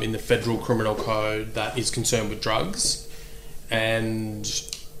chapter in the Federal Criminal Code that is concerned with drugs, and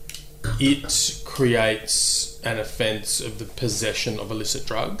it creates an offence of the possession of illicit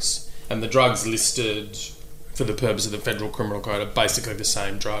drugs. And the drugs listed for the purpose of the Federal Criminal Code are basically the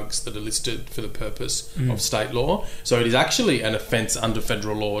same drugs that are listed for the purpose of state law. So it is actually an offence under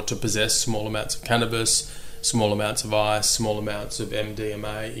federal law to possess small amounts of cannabis, small amounts of ice, small amounts of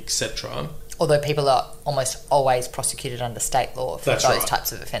MDMA, etc. Although people are almost always prosecuted under state law for those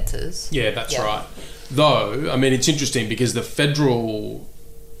types of offences. Yeah, that's right. Though, I mean, it's interesting because the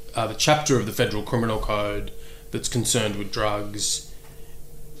chapter of the Federal Criminal Code that's concerned with drugs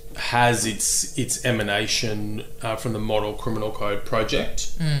has its emanation from the Model Criminal Code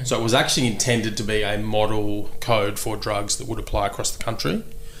project. So it was actually intended to be a model code for drugs that would apply across the country.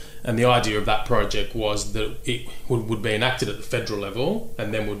 And the idea of that project was that it would be enacted at the federal level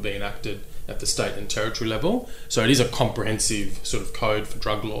and then would be enacted at the state and territory level. So it is a comprehensive sort of code for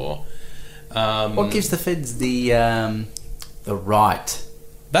drug law. What gives the feds the right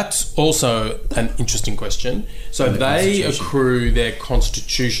That's also an interesting question. So they accrue their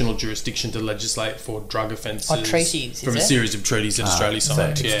constitutional jurisdiction to legislate for drug offences treaties, from a series of treaties that Australia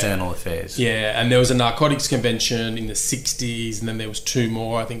signed. So external affairs. Yeah, and there was a narcotics convention in the 60s, and then there was two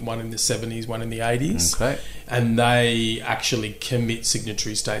more, I think one in the 70s, one in the 80s. Okay. And they actually commit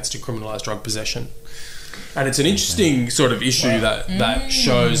signatory states to criminalise drug possession. And it's an interesting sort of issue that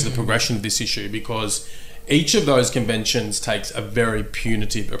shows the progression of this issue, because each of those conventions takes a very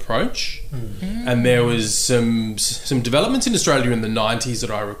punitive approach. And there was some developments in Australia in the 90s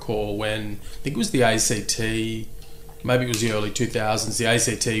that I recall when, I think it was the ACT, maybe it was the early 2000s, the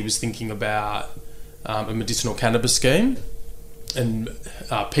ACT was thinking about a medicinal cannabis scheme, and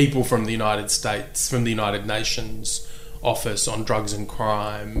people from the United States, from the United Nations Office on Drugs and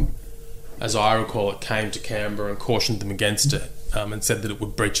Crime, as I recall it, came to Canberra and cautioned them against it, and said that it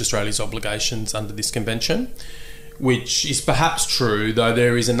would breach Australia's obligations under this convention, which is perhaps true, though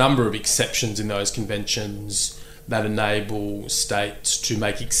there is a number of exceptions in those conventions that enable states to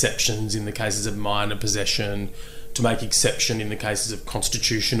make exceptions in the cases of minor possession, to make exception in the cases of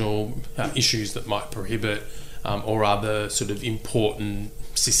constitutional issues that might prohibit or other sort of important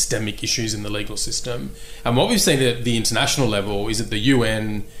systemic issues in the legal system. And what we've seen at the international level is that the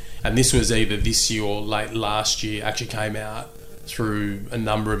UN, and this was either this year or late last year, actually came out through a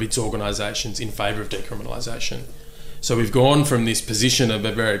number of its organisations in favour of decriminalisation. So we've gone from this position of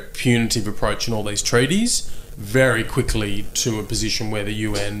a very punitive approach in all these treaties very quickly to a position where the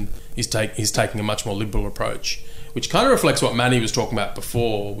UN is taking a much more liberal approach, which kind of reflects what Manny was talking about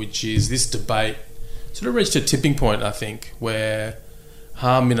before, which is this debate sort of reached a tipping point, I think, where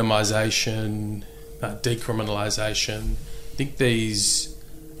harm minimisation, decriminalisation, I think these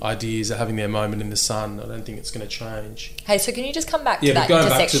ideas are having their moment in the sun. I don't think it's going to change. Hey, so can you just come back to that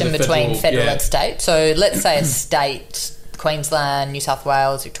intersection between federal and state? So let's say a state, Queensland, New South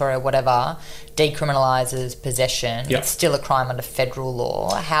Wales, Victoria, whatever, decriminalises possession. Yep. It's still a crime under federal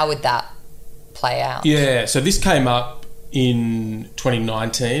law. How would that play out? Yeah, so this came up in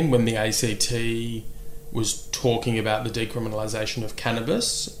 2019 when the ACT was talking about the decriminalisation of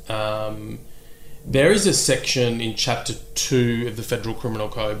cannabis. There is a section in Chapter 2 of the Federal Criminal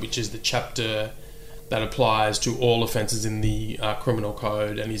Code, which is the chapter that applies to all offences in the Criminal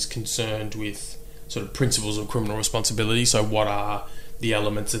Code and is concerned with sort of principles of criminal responsibility. So what are the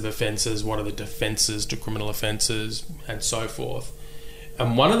elements of offences, what are the defences to criminal offences, and so forth.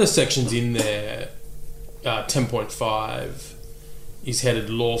 And one of the sections in there, 10.5, is headed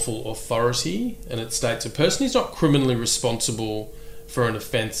lawful authority, and it states a person is not criminally responsible for an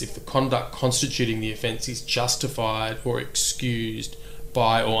offence if the conduct constituting the offence is justified or excused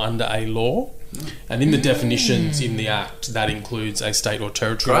by or under a law. And in the definitions in the Act, that includes a state or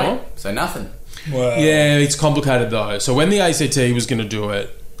territory law. So nothing. Wow. Yeah, it's complicated though. So when the ACT was going to do it,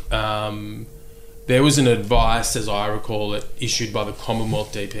 there was an advice, as I recall it, issued by the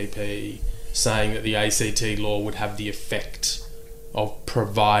Commonwealth DPP saying that the ACT law would have the effect of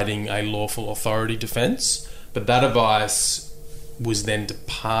providing a lawful authority defence. But that advice was then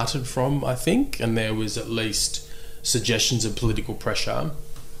departed from, I think, and there was at least suggestions of political pressure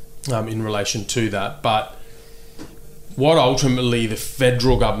in relation to that. But what ultimately the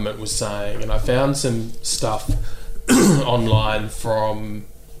federal government was saying, and I found some stuff online from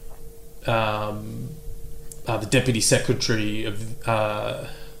the Deputy Secretary of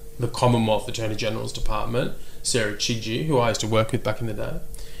the Commonwealth Attorney General's Department, Sarah Chidgey, who I used to work with back in the day.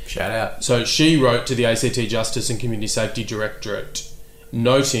 Shout out. So she wrote to the ACT Justice and Community Safety Directorate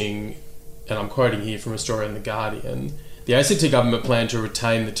noting, and I'm quoting here from a story in The Guardian, the ACT government planned to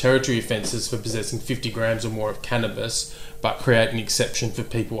retain the territory offences for possessing 50 grams or more of cannabis, but create an exception for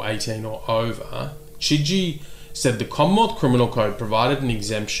people 18 or over. Chidgey said the Commonwealth Criminal Code provided an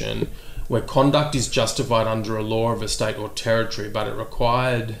exemption where conduct is justified under a law of a state or territory, but it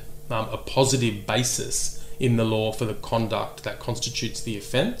required a positive basis in the law for the conduct that constitutes the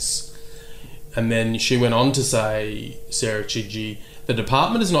offence. And then she went on to say, Sarah Chidgey, the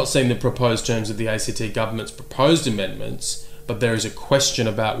department has not seen the proposed terms of the ACT government's proposed amendments, but there is a question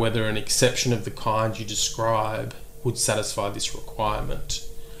about whether an exception of the kind you describe would satisfy this requirement.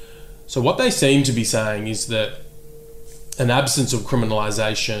 So what they seem to be saying is that an absence of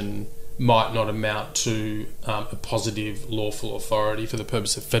criminalisation might not amount to a positive lawful authority for the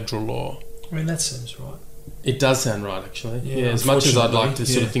purpose of federal law. I mean, that seems right. It does sound right, actually. Yeah, as much as I'd like to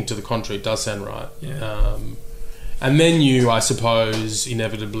sort of think to the contrary, it does sound right. Yeah. And then you, I suppose,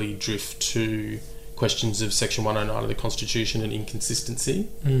 inevitably drift to questions of Section 109 of the Constitution and inconsistency.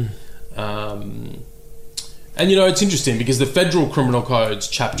 And, you know, it's interesting because the Federal Criminal Code's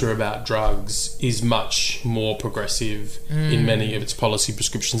chapter about drugs is much more progressive in many of its policy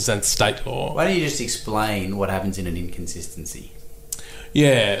prescriptions than state law. Why don't you just explain what happens in an inconsistency?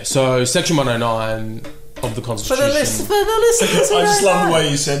 Yeah, so Section 109 of the Constitution... For the listeners. I just love the way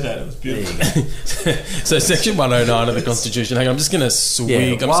you said that. It was beautiful. So Section 109 of the Constitution... Hang on, I'm just going to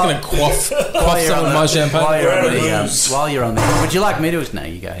swig. I'm just going to quaff some of my champagne. While you're on the... Would you like me to... No,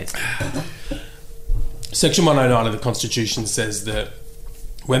 you go ahead. Section 109 of the Constitution says that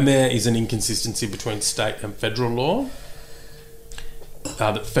when there is an inconsistency between state and federal law,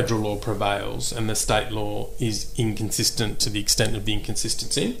 that federal law prevails and the state law is inconsistent to the extent of the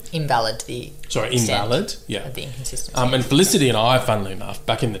inconsistency. Invalid to the invalid, yeah. Of the inconsistency. And Felicity and I, funnily enough,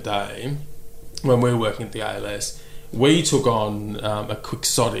 back in the day, when we were working at the ALS, we took on a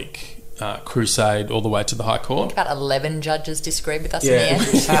quixotic crusade all the way to the High Court. About 11 judges disagreed with us in the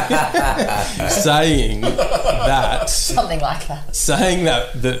end. Saying that... Something like that. Saying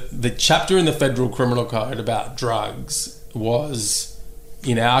that the chapter in the Federal Criminal Code about drugs was,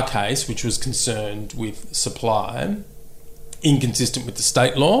 in our case, which was concerned with supply, inconsistent with the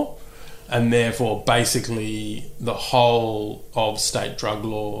state law, and therefore basically the whole of state drug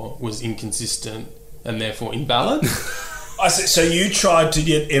law was inconsistent and therefore invalid. I said, so you tried to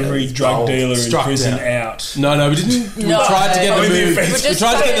get every drug dealer in prison out? No, we didn't. We tried to get them moved. We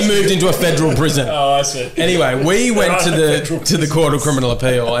tried to get them moved into a federal prison. Oh, I see. Anyway, we went to the Court of Criminal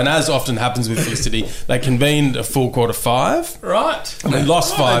Appeal, and as often happens with Felicity, they convened a full court of 5. Right. And we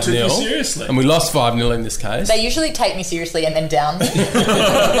lost 5-0. They took you seriously. And we lost 5-0 in this case. They usually take me seriously and then down me. So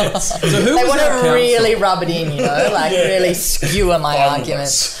who They was want our to really counsel? rub it in, you know, like really skewer my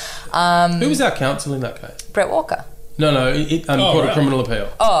arguments. Who was our counsel in that case? Brett Walker. No, Court of Criminal Appeal.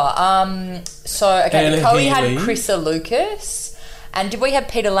 So, okay, Anne the COE had Healy. Chrissa Lucas. And did we have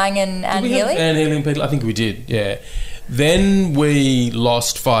Peter Lang and Anne Healy? Anne Healy and Peter, I think we did, yeah. Then we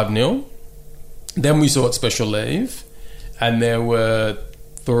lost 5-0. Then we sought special leave. And there were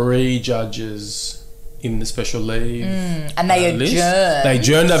 3 judges in the special leave and they adjourned. list. They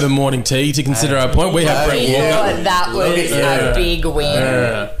adjourned over morning tea to consider our point. We had Brett We Walker. thought that was a big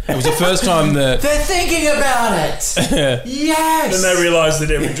win. It was the first time that... They're thinking about it. Yes. Then they realised that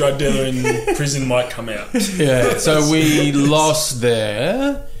every drug dealer in prison might come out. Yeah, so we lost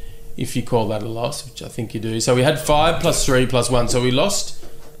there, if you call that a loss, which I think you do. So we had 5 plus 3 plus 1. So we lost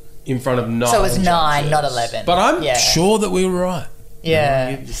in front of 9. So it was 9, judges. not 11. But I'm sure that we were right. Yeah.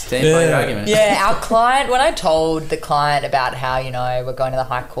 You just stand by your argument. Yeah, our client, when I told the client about how, you know, we're going to the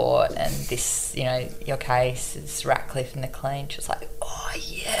High Court and this, you know, your case is Ratcliffe and the Queen, she was like, oh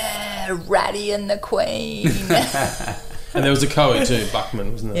yeah, Ratty and the Queen. And there was a COE too,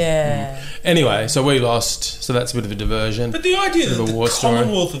 Buckman, wasn't there? Yeah. Anyway, so we lost, so that's a bit of a diversion. But the idea that Bit of a war the story.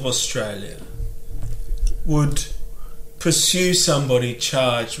 Commonwealth of Australia would pursue somebody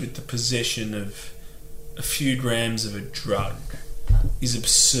charged with the possession of a few grams of a drug is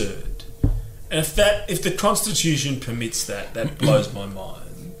absurd. And if the Constitution permits that blows my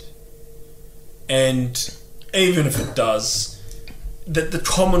mind. And even if it does, that the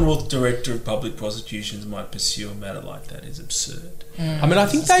Commonwealth Director of Public Prosecutions might pursue a matter like that is absurd. I mean, I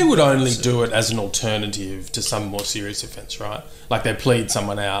think they would only do it as an alternative to some more serious offence, right? Like they plead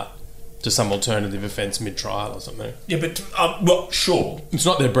someone out to some alternative offence mid-trial or something. Yeah, but, well, sure. It's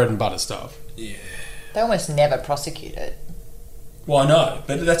not their bread and butter stuff. Yeah. They almost never prosecute it. Well, I know,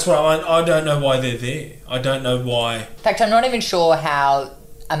 but that's what I don't know why they're there. I don't know why. In fact, I'm not even sure how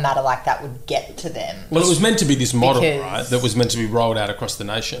a matter like that would get to them. Well, it was meant to be this model, Because- right, that was meant to be rolled out across the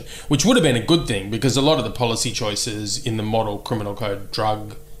nation, which would have been a good thing because a lot of the policy choices in the model criminal code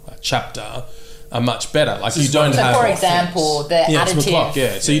drug chapter are much better. Like you don't So, have... for example, the it's additive... McClock,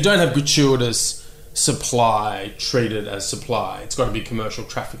 yeah. So you don't have gratuitous supply treated as supply. It's got to be commercial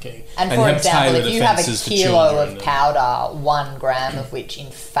trafficking. And you for have example, tailored if you have a offences for kilo children of powder, 1 gram of which in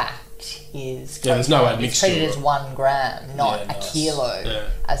fact is there's no cocaine, admixture. it's treated as 1 gram, not Yeah, a nice. kilo Yeah.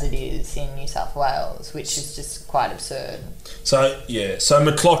 as it is in New South Wales, which is just quite absurd. So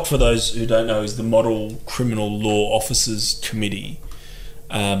McClock, for those who don't know, is the Model Criminal Law Officers Committee,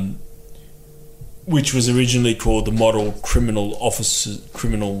 which was originally called the Model Criminal Officers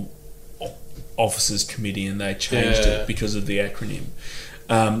Committee, and they changed it because of the acronym.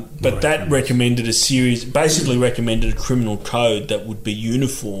 But that recommended basically recommended a criminal code that would be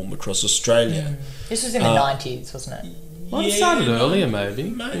uniform across Australia. This was in the 90s, wasn't it? Well, it started earlier, maybe.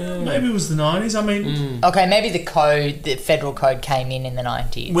 Maybe it was the 90s. I mean, Okay, maybe the federal code came in the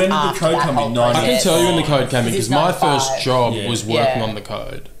 90s. When did the after code that come in? whole 90s? I can tell you when the code came in This because is my 95. first job Yeah. was working Yeah. on the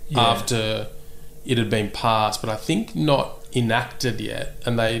code after it had been passed, but I think not enacted yet,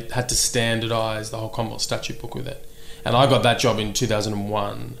 and they had to standardise the whole Commonwealth statute book with it. And I got that job in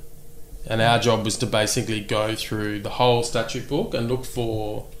 2001, and our job was to basically go through the whole statute book and look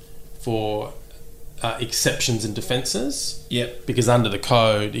for exceptions and defences. Yep. Because under the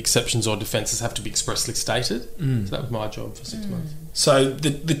code, exceptions or defences have to be expressly stated. So that was my job for 6 months. So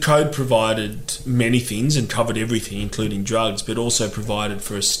the code provided many things and covered everything, including drugs, but also provided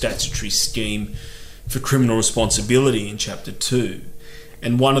for a statutory scheme for criminal responsibility in Chapter 2.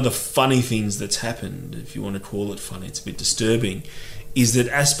 And one of the funny things that's happened, if you want to call it funny, it's a bit disturbing, is that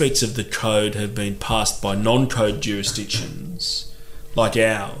aspects of the code have been passed by non-code jurisdictions like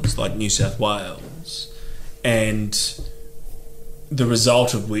ours, like New South Wales, and the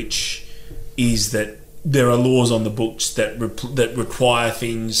result of which is that there are laws on the books that require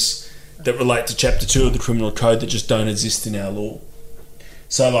things that relate to Chapter 2 of the Criminal Code that just don't exist in our law.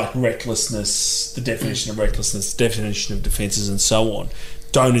 So like recklessness, the definition of recklessness, the definition of defences and so on,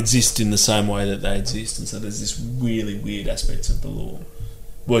 don't exist in the same way that they exist. And so there's this really weird aspects of the law.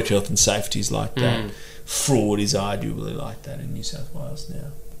 Work health and safety is like that. Fraud is arguably like that in New South Wales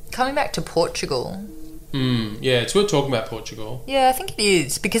now. Coming back to Portugal. Yeah, it's worth talking about Portugal. Yeah, I think it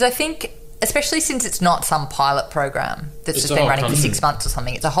is. Because I think, especially since it's not some pilot program that's It's just a been whole running for country. 6 months or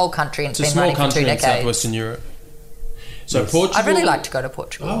something. It's a whole country and It's it's a been small running for 2 country in decades. southwestern Europe. So Portugal... I'd really like to go to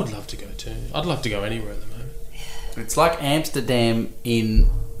Portugal. I would love to go too. I'd love to go anywhere at the moment. It's like Amsterdam in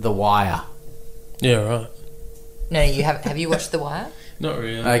The Wire. Yeah, right. No, you have you watched The Wire? Not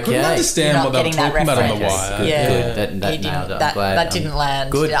really. Okay. I couldn't understand You're what not they were getting that talking about on the reference. wire. Yeah. Good. That He nailed it. didn't- I'm that, glad. that didn't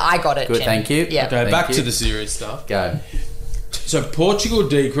land. Good. Yeah, I got it, Good, Jim. thank you. Yeah. Okay, Thank back you. to the serious stuff. Go. So Portugal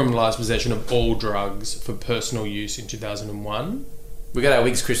decriminalised possession of all drugs for personal use in 2001. We got our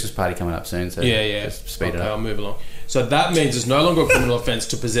Wigs Christmas party coming up soon, so Yeah. just speed it Okay, I'll up. move along. So that means it's no longer a criminal offence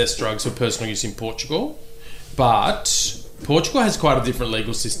to possess drugs for personal use in Portugal, but Portugal has quite a different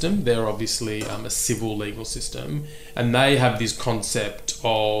legal system. They're obviously a civil legal system, and they have this concept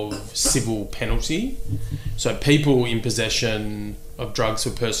of civil penalty. So people in possession of drugs for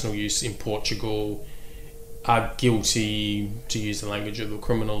personal use in Portugal are guilty, to use the language of the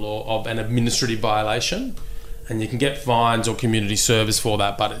criminal law, of an administrative violation, and you can get fines or community service for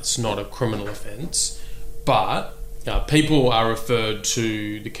that, but it's not a criminal offence. But people are referred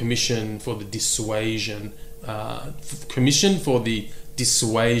to the Commission for the Dissuasion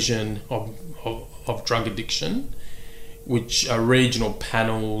of Drug Addiction, which are regional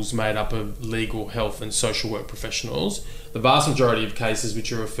panels made up of legal, health and social work professionals. The vast majority of cases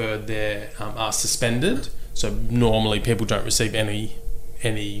which are referred there are suspended, so normally people don't receive any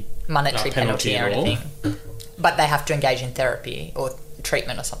Monetary penalty or at all. anything. But they have to engage in therapy or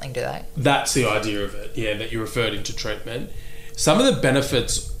treatment or something, do they? That's the idea of it, yeah, that you're referred into treatment. Some of the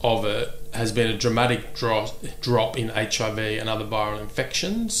benefits of it has been a dramatic drop in HIV and other viral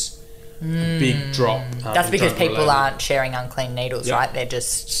infections. A big drop. That's in because people drug-related- aren't sharing unclean needles, Yep. right? They're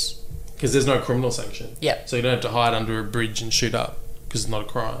just... Because there's no criminal sanction. Yep. So you don't have to hide under a bridge and shoot up because it's not a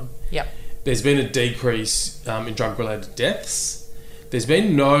crime. Yep. There's been a decrease in drug-related deaths. There's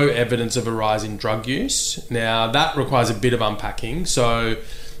been no evidence of a rise in drug use. Now, that requires a bit of unpacking. So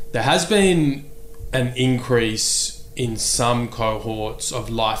there has been an increase in some cohorts of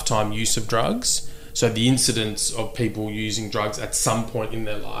lifetime use of drugs. So the incidence of people using drugs at some point in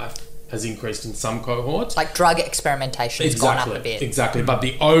their life has increased in some cohorts. Like drug experimentation has gone up a bit. Exactly, but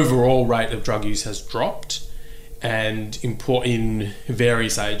the overall rate of drug use has dropped, and in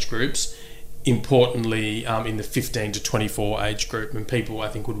various age groups, importantly in the 15 to 24 age group, and people I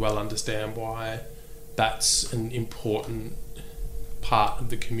think would well understand why that's an important part of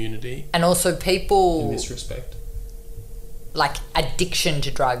the community And also in people... this respect. Like addiction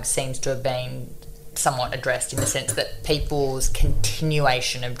to drugs seems to have been somewhat addressed in the sense that people's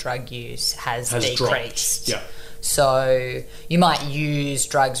continuation of drug use has decreased. Dropped. Yeah. So you might use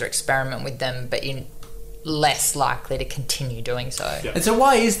drugs or experiment with them, but you're less likely to continue doing so. Yeah. And so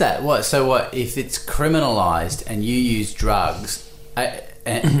why is that? What if it's criminalised and you use drugs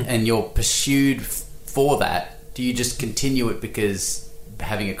and you're pursued for that, do you just continue it because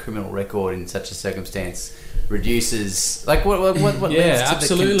having a criminal record in such a circumstance reduces, like what leads to Yeah, the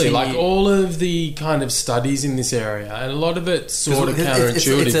absolutely. continued... Like all of the kind of studies in this area, and a lot of it's sort of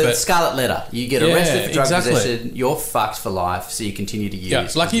counterintuitive. It's a but scarlet letter. You get arrested for drug exactly. possession, you're fucked for life, so you continue to use. Yeah,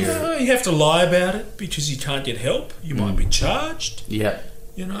 like if You have to lie about it because you can't get help. You might be charged. Yeah.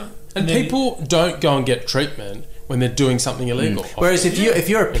 You know, and then- people don't go and get treatment when they're doing something illegal. Whereas if you're a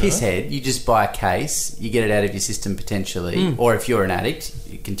You know? pisshead, you just buy a case, you get it out of your system potentially, or if you're an addict,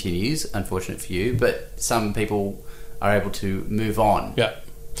 it continues. Unfortunate for you, but some people are able to move on. Yeah.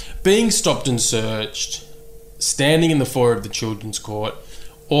 Being stopped and searched standing in the foyer of the children's court,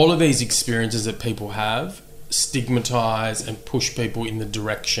 all of these experiences that people have stigmatise and push people in the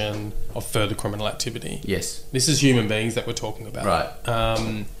direction of further criminal activity. Yes. This is human beings that we're talking about. Right.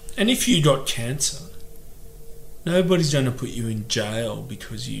 And if you got cancer, nobody's going to put you in jail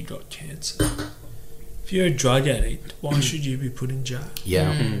because you got cancer. If you're a drug addict, why should you be put in jail?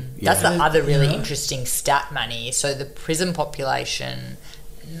 Yeah. That's the other really interesting stat, Manny. So the prison population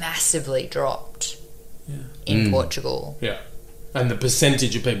massively dropped in Portugal. Yeah. And the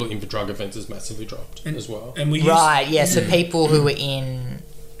percentage of people in for drug offences massively dropped as well. And we So people who were in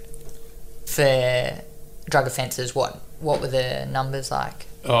for drug offences, what were the numbers like?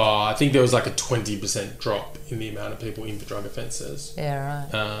 Oh, I think there was like a 20% drop in the amount of people in for drug offences. Yeah,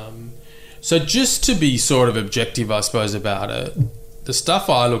 right. So just to be sort of objective, I suppose, about it, the stuff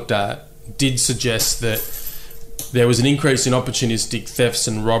I looked at did suggest that there was an increase in opportunistic thefts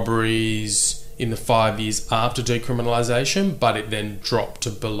and robberies in the 5 years after decriminalisation, but it then dropped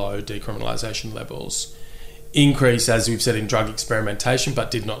to below decriminalisation levels. Increase, as we've said, in drug experimentation, but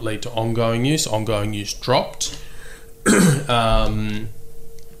did not lead to ongoing use. Ongoing use dropped.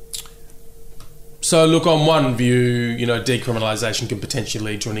 So, look, on one view, decriminalisation can potentially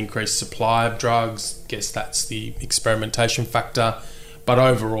lead to an increased supply of drugs. Guess that's the experimentation factor. But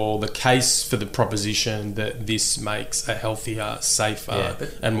overall, the case for the proposition that this makes a healthier, safer,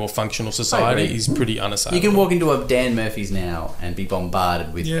 and more functional society is pretty unassailable. You can walk into a Dan Murphy's now and be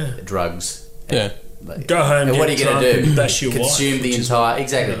bombarded with drugs. Yeah. Go home. And what are you going to do? Bash your consume wife, the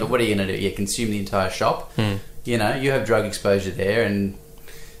entire But what are you going to do? Yeah, consume the entire shop. You have drug exposure there, and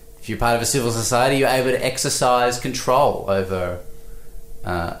if you're part of a civil society, you're able to exercise control over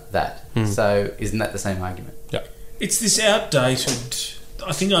that. So, isn't that the same argument? Yeah. It's this outdated...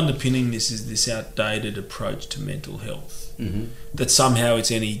 I think underpinning this is this outdated approach to mental health. That somehow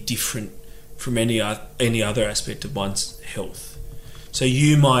it's any different from any other aspect of one's health. So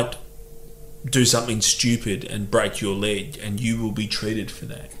you might do something stupid and break your leg and you will be treated for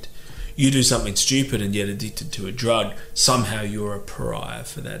that. You do something stupid and get addicted to a drug, somehow you're a pariah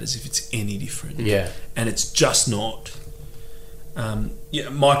for that, as if it's any different. Yeah. And it's just not.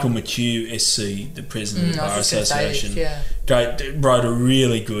 Michael McHugh, SC, the president of the Bar Association, wrote a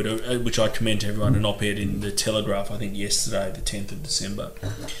really good, which I commend to everyone, an op-ed in the Telegraph, I think yesterday, the 10th of December.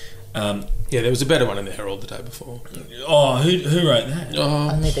 There was a better one in the Herald the day before. Oh, who wrote that?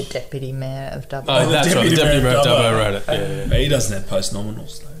 Only the deputy mayor of Dubbo. Oh, that's right. The deputy mayor of Dubbo wrote it. Yeah. He doesn't have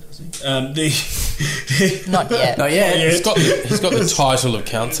post-nominals, though, does he? Not yet. Not yet. He's got the title of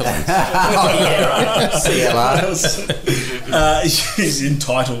counsellor. CLRs. He's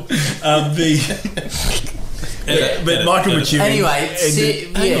entitled. But Michael McHugh. Anyway,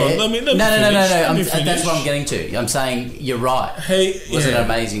 hang on. Let me No. finish. That's what I'm getting to. I'm saying you're right. It was an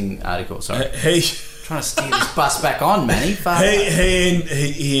amazing article. Sorry. Trying to steer this bus back on, Manny.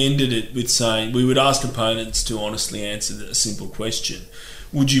 He ended it with saying, we would ask opponents to honestly answer a simple question.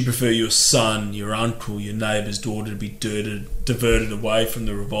 Would you prefer your son, your uncle, your neighbour's daughter to be diverted away from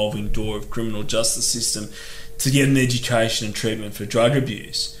the revolving door of criminal justice system to get an education and treatment for drug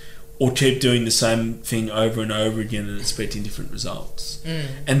abuse, or keep doing the same thing over and over again and expecting different results?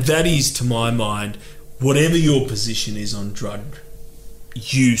 And that is, to my mind, whatever your position is on drug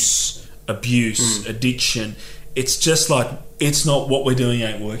use, abuse, addiction, it's just like, it's not what we're doing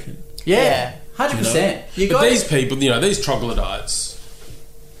ain't working. Yeah, 100%. But these people, these troglodytes...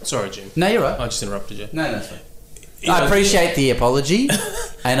 Sorry, Jim. No, you're right. I just interrupted you. No, that's fine. I appreciate the apology,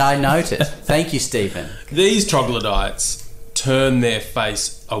 and I note it. Thank you, Stephen. These troglodytes turn their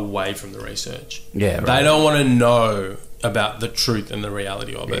face away from the research. Yeah, right. They don't want to know about the truth and the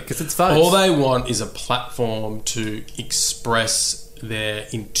reality of it. Because it's votes. All they want is a platform to express their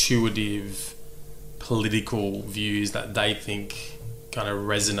intuitive political views that they think kind of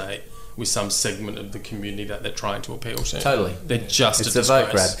resonate with some segment of the community that they're trying to appeal to. Totally. They're just it's a vote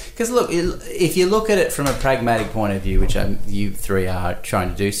grab. Because look, if you look at it from a pragmatic point of view, which you three are trying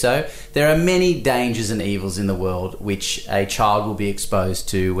to do so, there are many dangers and evils in the world which a child will be exposed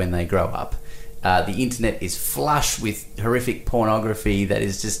to when they grow up. The internet is flush with horrific pornography that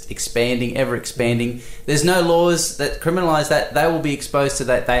is just expanding, ever expanding. There's no laws that criminalise that. They will be exposed to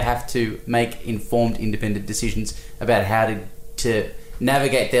that. They have to make informed, independent decisions about how to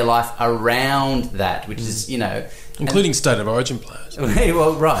navigate their life around that, which is, including state of origin players.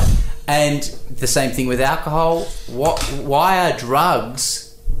 Well, right. And the same thing with alcohol. Why are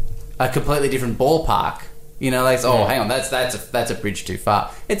drugs a completely different ballpark? Hang on, that's a bridge too far.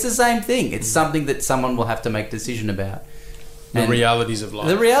 It's the same thing. It's something that someone will have to make a decision about. The realities of life.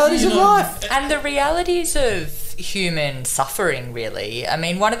 The realities of life. And the realities of human suffering, really. I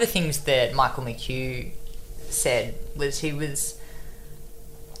mean, one of the things that Michael McHugh said was he was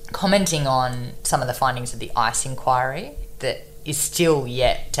commenting on some of the findings of the ICE inquiry that is still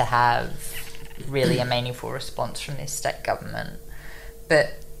yet to have really a meaningful response from this state government.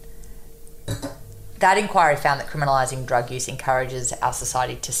 But that inquiry found that criminalising drug use encourages our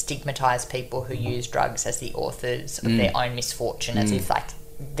society to stigmatise people who use drugs as the authors of their own misfortune, as if like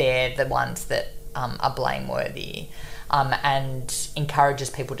they're the ones that are blameworthy, and encourages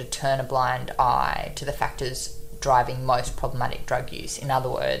people to turn a blind eye to the factors driving most problematic drug use. In other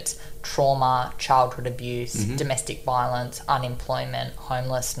words, trauma, childhood abuse, domestic violence, unemployment,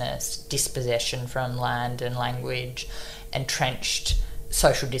 homelessness, dispossession from land and language, entrenched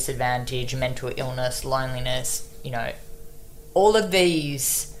social disadvantage, mental illness, loneliness, all of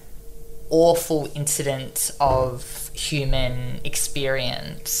these awful incidents of human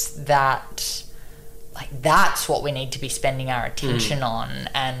experience that's what we need to be spending our attention on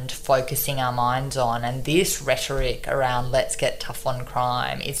and focusing our minds on. And this rhetoric around let's get tough on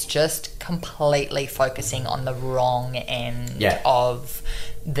crime is just completely focusing on the wrong end of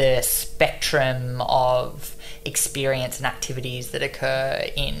the spectrum of experience and activities that occur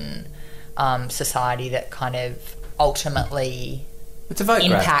in society that kind of ultimately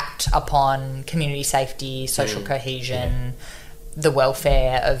impact upon community safety, social cohesion, the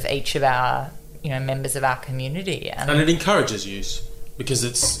welfare of each of our members of our community. And it encourages use because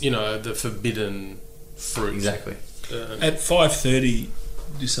it's, the forbidden fruit. Exactly. At 5:30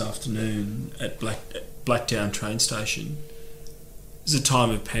 this afternoon at Blacktown train station, there's a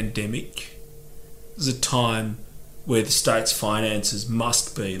time of pandemic. There's a time where the state's finances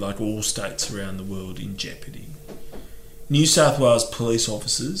must be, like all states around the world, in jeopardy. New South Wales police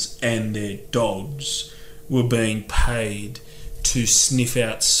officers and their dogs were being paid to sniff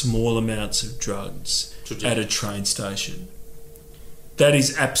out small amounts of drugs at a train station. That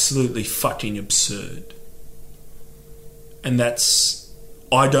is absolutely fucking absurd. And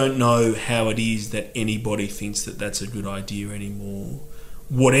I don't know how it is that anybody thinks that that's a good idea anymore.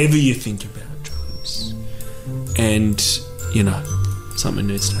 Whatever you think about drugs. And, something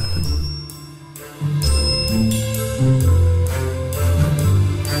needs to happen.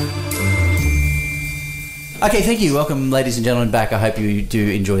 Okay, thank you. Welcome, ladies and gentlemen, back. I hope you do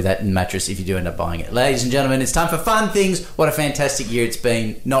enjoy that mattress if you do end up buying it. Ladies and gentlemen, it's time for fun things. What a fantastic year it's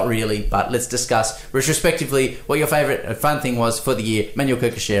been. Not really, but let's discuss retrospectively what your favourite fun thing was for the year. Manuel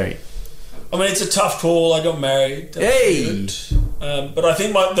Kirkasheri. I mean, it's a tough call. I got married. Hey! But I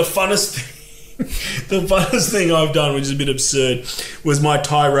think the funnest thing I've done, which is a bit absurd, was my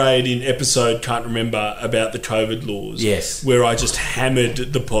tirade in episode Can't Remember about the COVID laws. Yes. Where I just hammered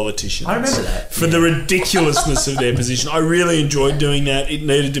the politicians. I remember that. For the ridiculousness of their position. I really enjoyed doing that. It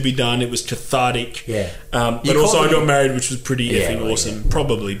needed to be done. It was cathartic. Yeah. But also I got married, which was pretty effing awesome. Yeah.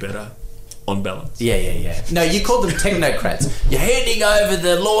 Probably better on balance. Yeah. No, you called them technocrats. You're handing over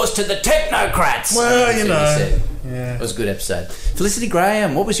the laws to the technocrats. Well, Yeah. It was a good episode. Felicity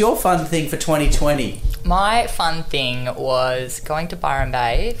Graham, what was your fun thing for 2020? My fun thing was going to Byron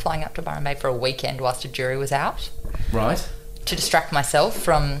Bay, flying up to Byron Bay for a weekend whilst a jury was out. Right. To distract myself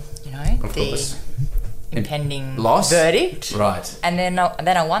from, the impending loss verdict. Right. And then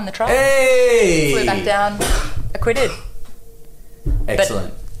I won the trial. Hey! Flew back down, acquitted.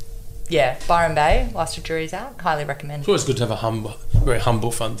 Excellent. Byron Bay, whilst the jury's out, highly recommend. It's always good to have a very humble,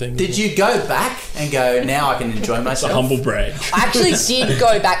 fun thing. Did you go back and go, now I can enjoy myself? It's a humble brag. I actually did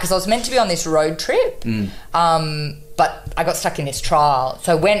go back because I was meant to be on this road trip, but I got stuck in this trial.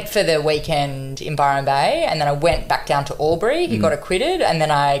 So I went for the weekend in Byron Bay and then I went back down to Albury. He got acquitted, and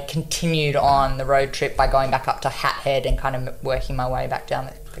then I continued on the road trip by going back up to Hat Head and kind of working my way back down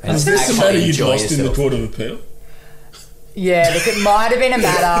the Is this the matter you lost yourself in the Court of Appeal? Yeah, look, it might have been a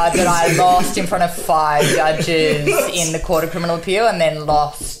matter that I lost in front of 5 judges in the Court of Criminal Appeal and then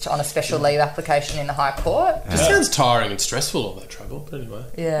lost on a special leave application in the High Court. It sounds tiring and stressful, all that trouble, but anyway.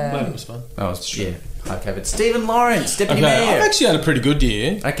 Yeah. Glad it was fun. Okay, but Stephen Lawrence, Deputy Mayor. I've actually had a pretty good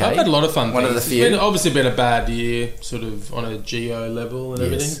year. Okay. I've had a lot of fun One things. of the few. It's obviously been a bad year, sort of on a geo level and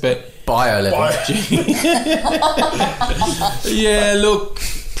everything, but... Bio level. Yeah, look...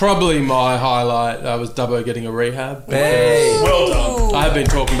 Probably my highlight was Dubbo getting a rehab. Hey. Well done. I have been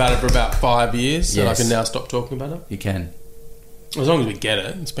talking about it for about 5 years, and I Yes. can now stop talking about it. You can. As long as we get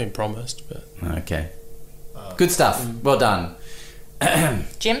it. It's been promised. But Okay. Good stuff. Well done.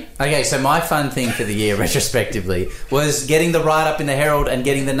 Jim? Okay, so my fun thing for the year, retrospectively, was getting the write-up in the Herald and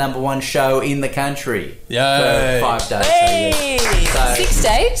getting the #1 show in the country. Yay. For 5 days. Hey! So 6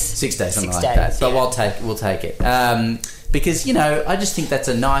 days? 6 days, something 6 like days, that. But yeah. we'll take it. Because, I just think that's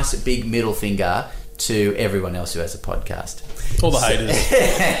a nice big middle finger to everyone else who has a podcast. All the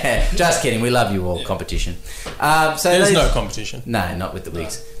haters. Just kidding. We love you all. Competition. There's no competition. No, not with the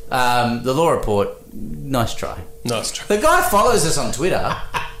Wigs. The Law Report. Nice try. Nice try. The guy follows us on Twitter.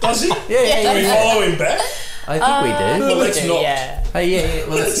 Does he? Yeah. We follow him back. I think we do. Well, let's not. Yeah. Hey, yeah.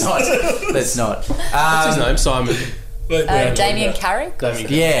 Well, let's not. Let's not. What's his name? Simon. Damien Carrick?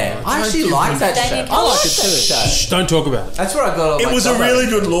 Yeah, I actually like that Damien show. I like it Carrick. too. Shh, don't talk about it. That's where I got all It my was a combo. really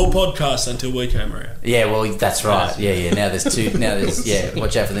good law podcast until we came around. Yeah, well, that's right. Yeah. Now there's two.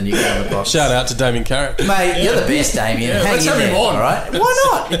 Watch out for the newcomer box. Shout out to Damien Carrick. Mate, you're the best, Damien. Yeah, Hang let's in have him there, on. all right? Why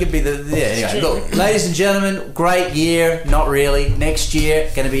not? You could be anyway, look, ladies and gentlemen, great year. Not really. Next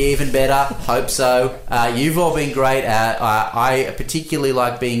year, going to be even better. Hope so. You've all been great. I particularly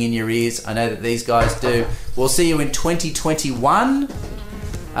like being in your ears. I know that these guys do. We'll see you in 2021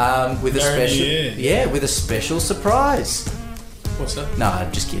 with a special, with a special surprise. What's that? No,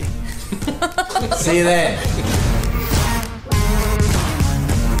 I'm just kidding. See you then.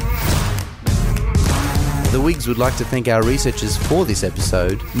 The Wigs would like to thank our researchers for this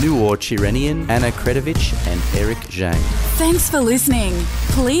episode, Nuor Chirenian, Anna Kretovich and Eric Zhang. Thanks for listening.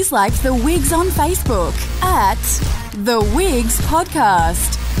 Please like The Wigs on Facebook at The Wigs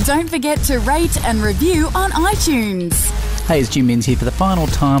Podcast. Don't forget to rate and review on iTunes. Hey, it's Jim Minns here for the final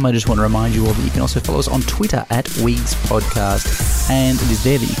time. I just want to remind you all that you can also follow us on Twitter at Wigs Podcast. And it is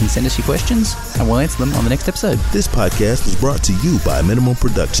there that you can send us your questions and we'll answer them on the next episode. This podcast was brought to you by Minimum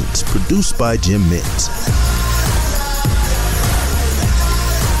Productions, produced by Jim Mintz.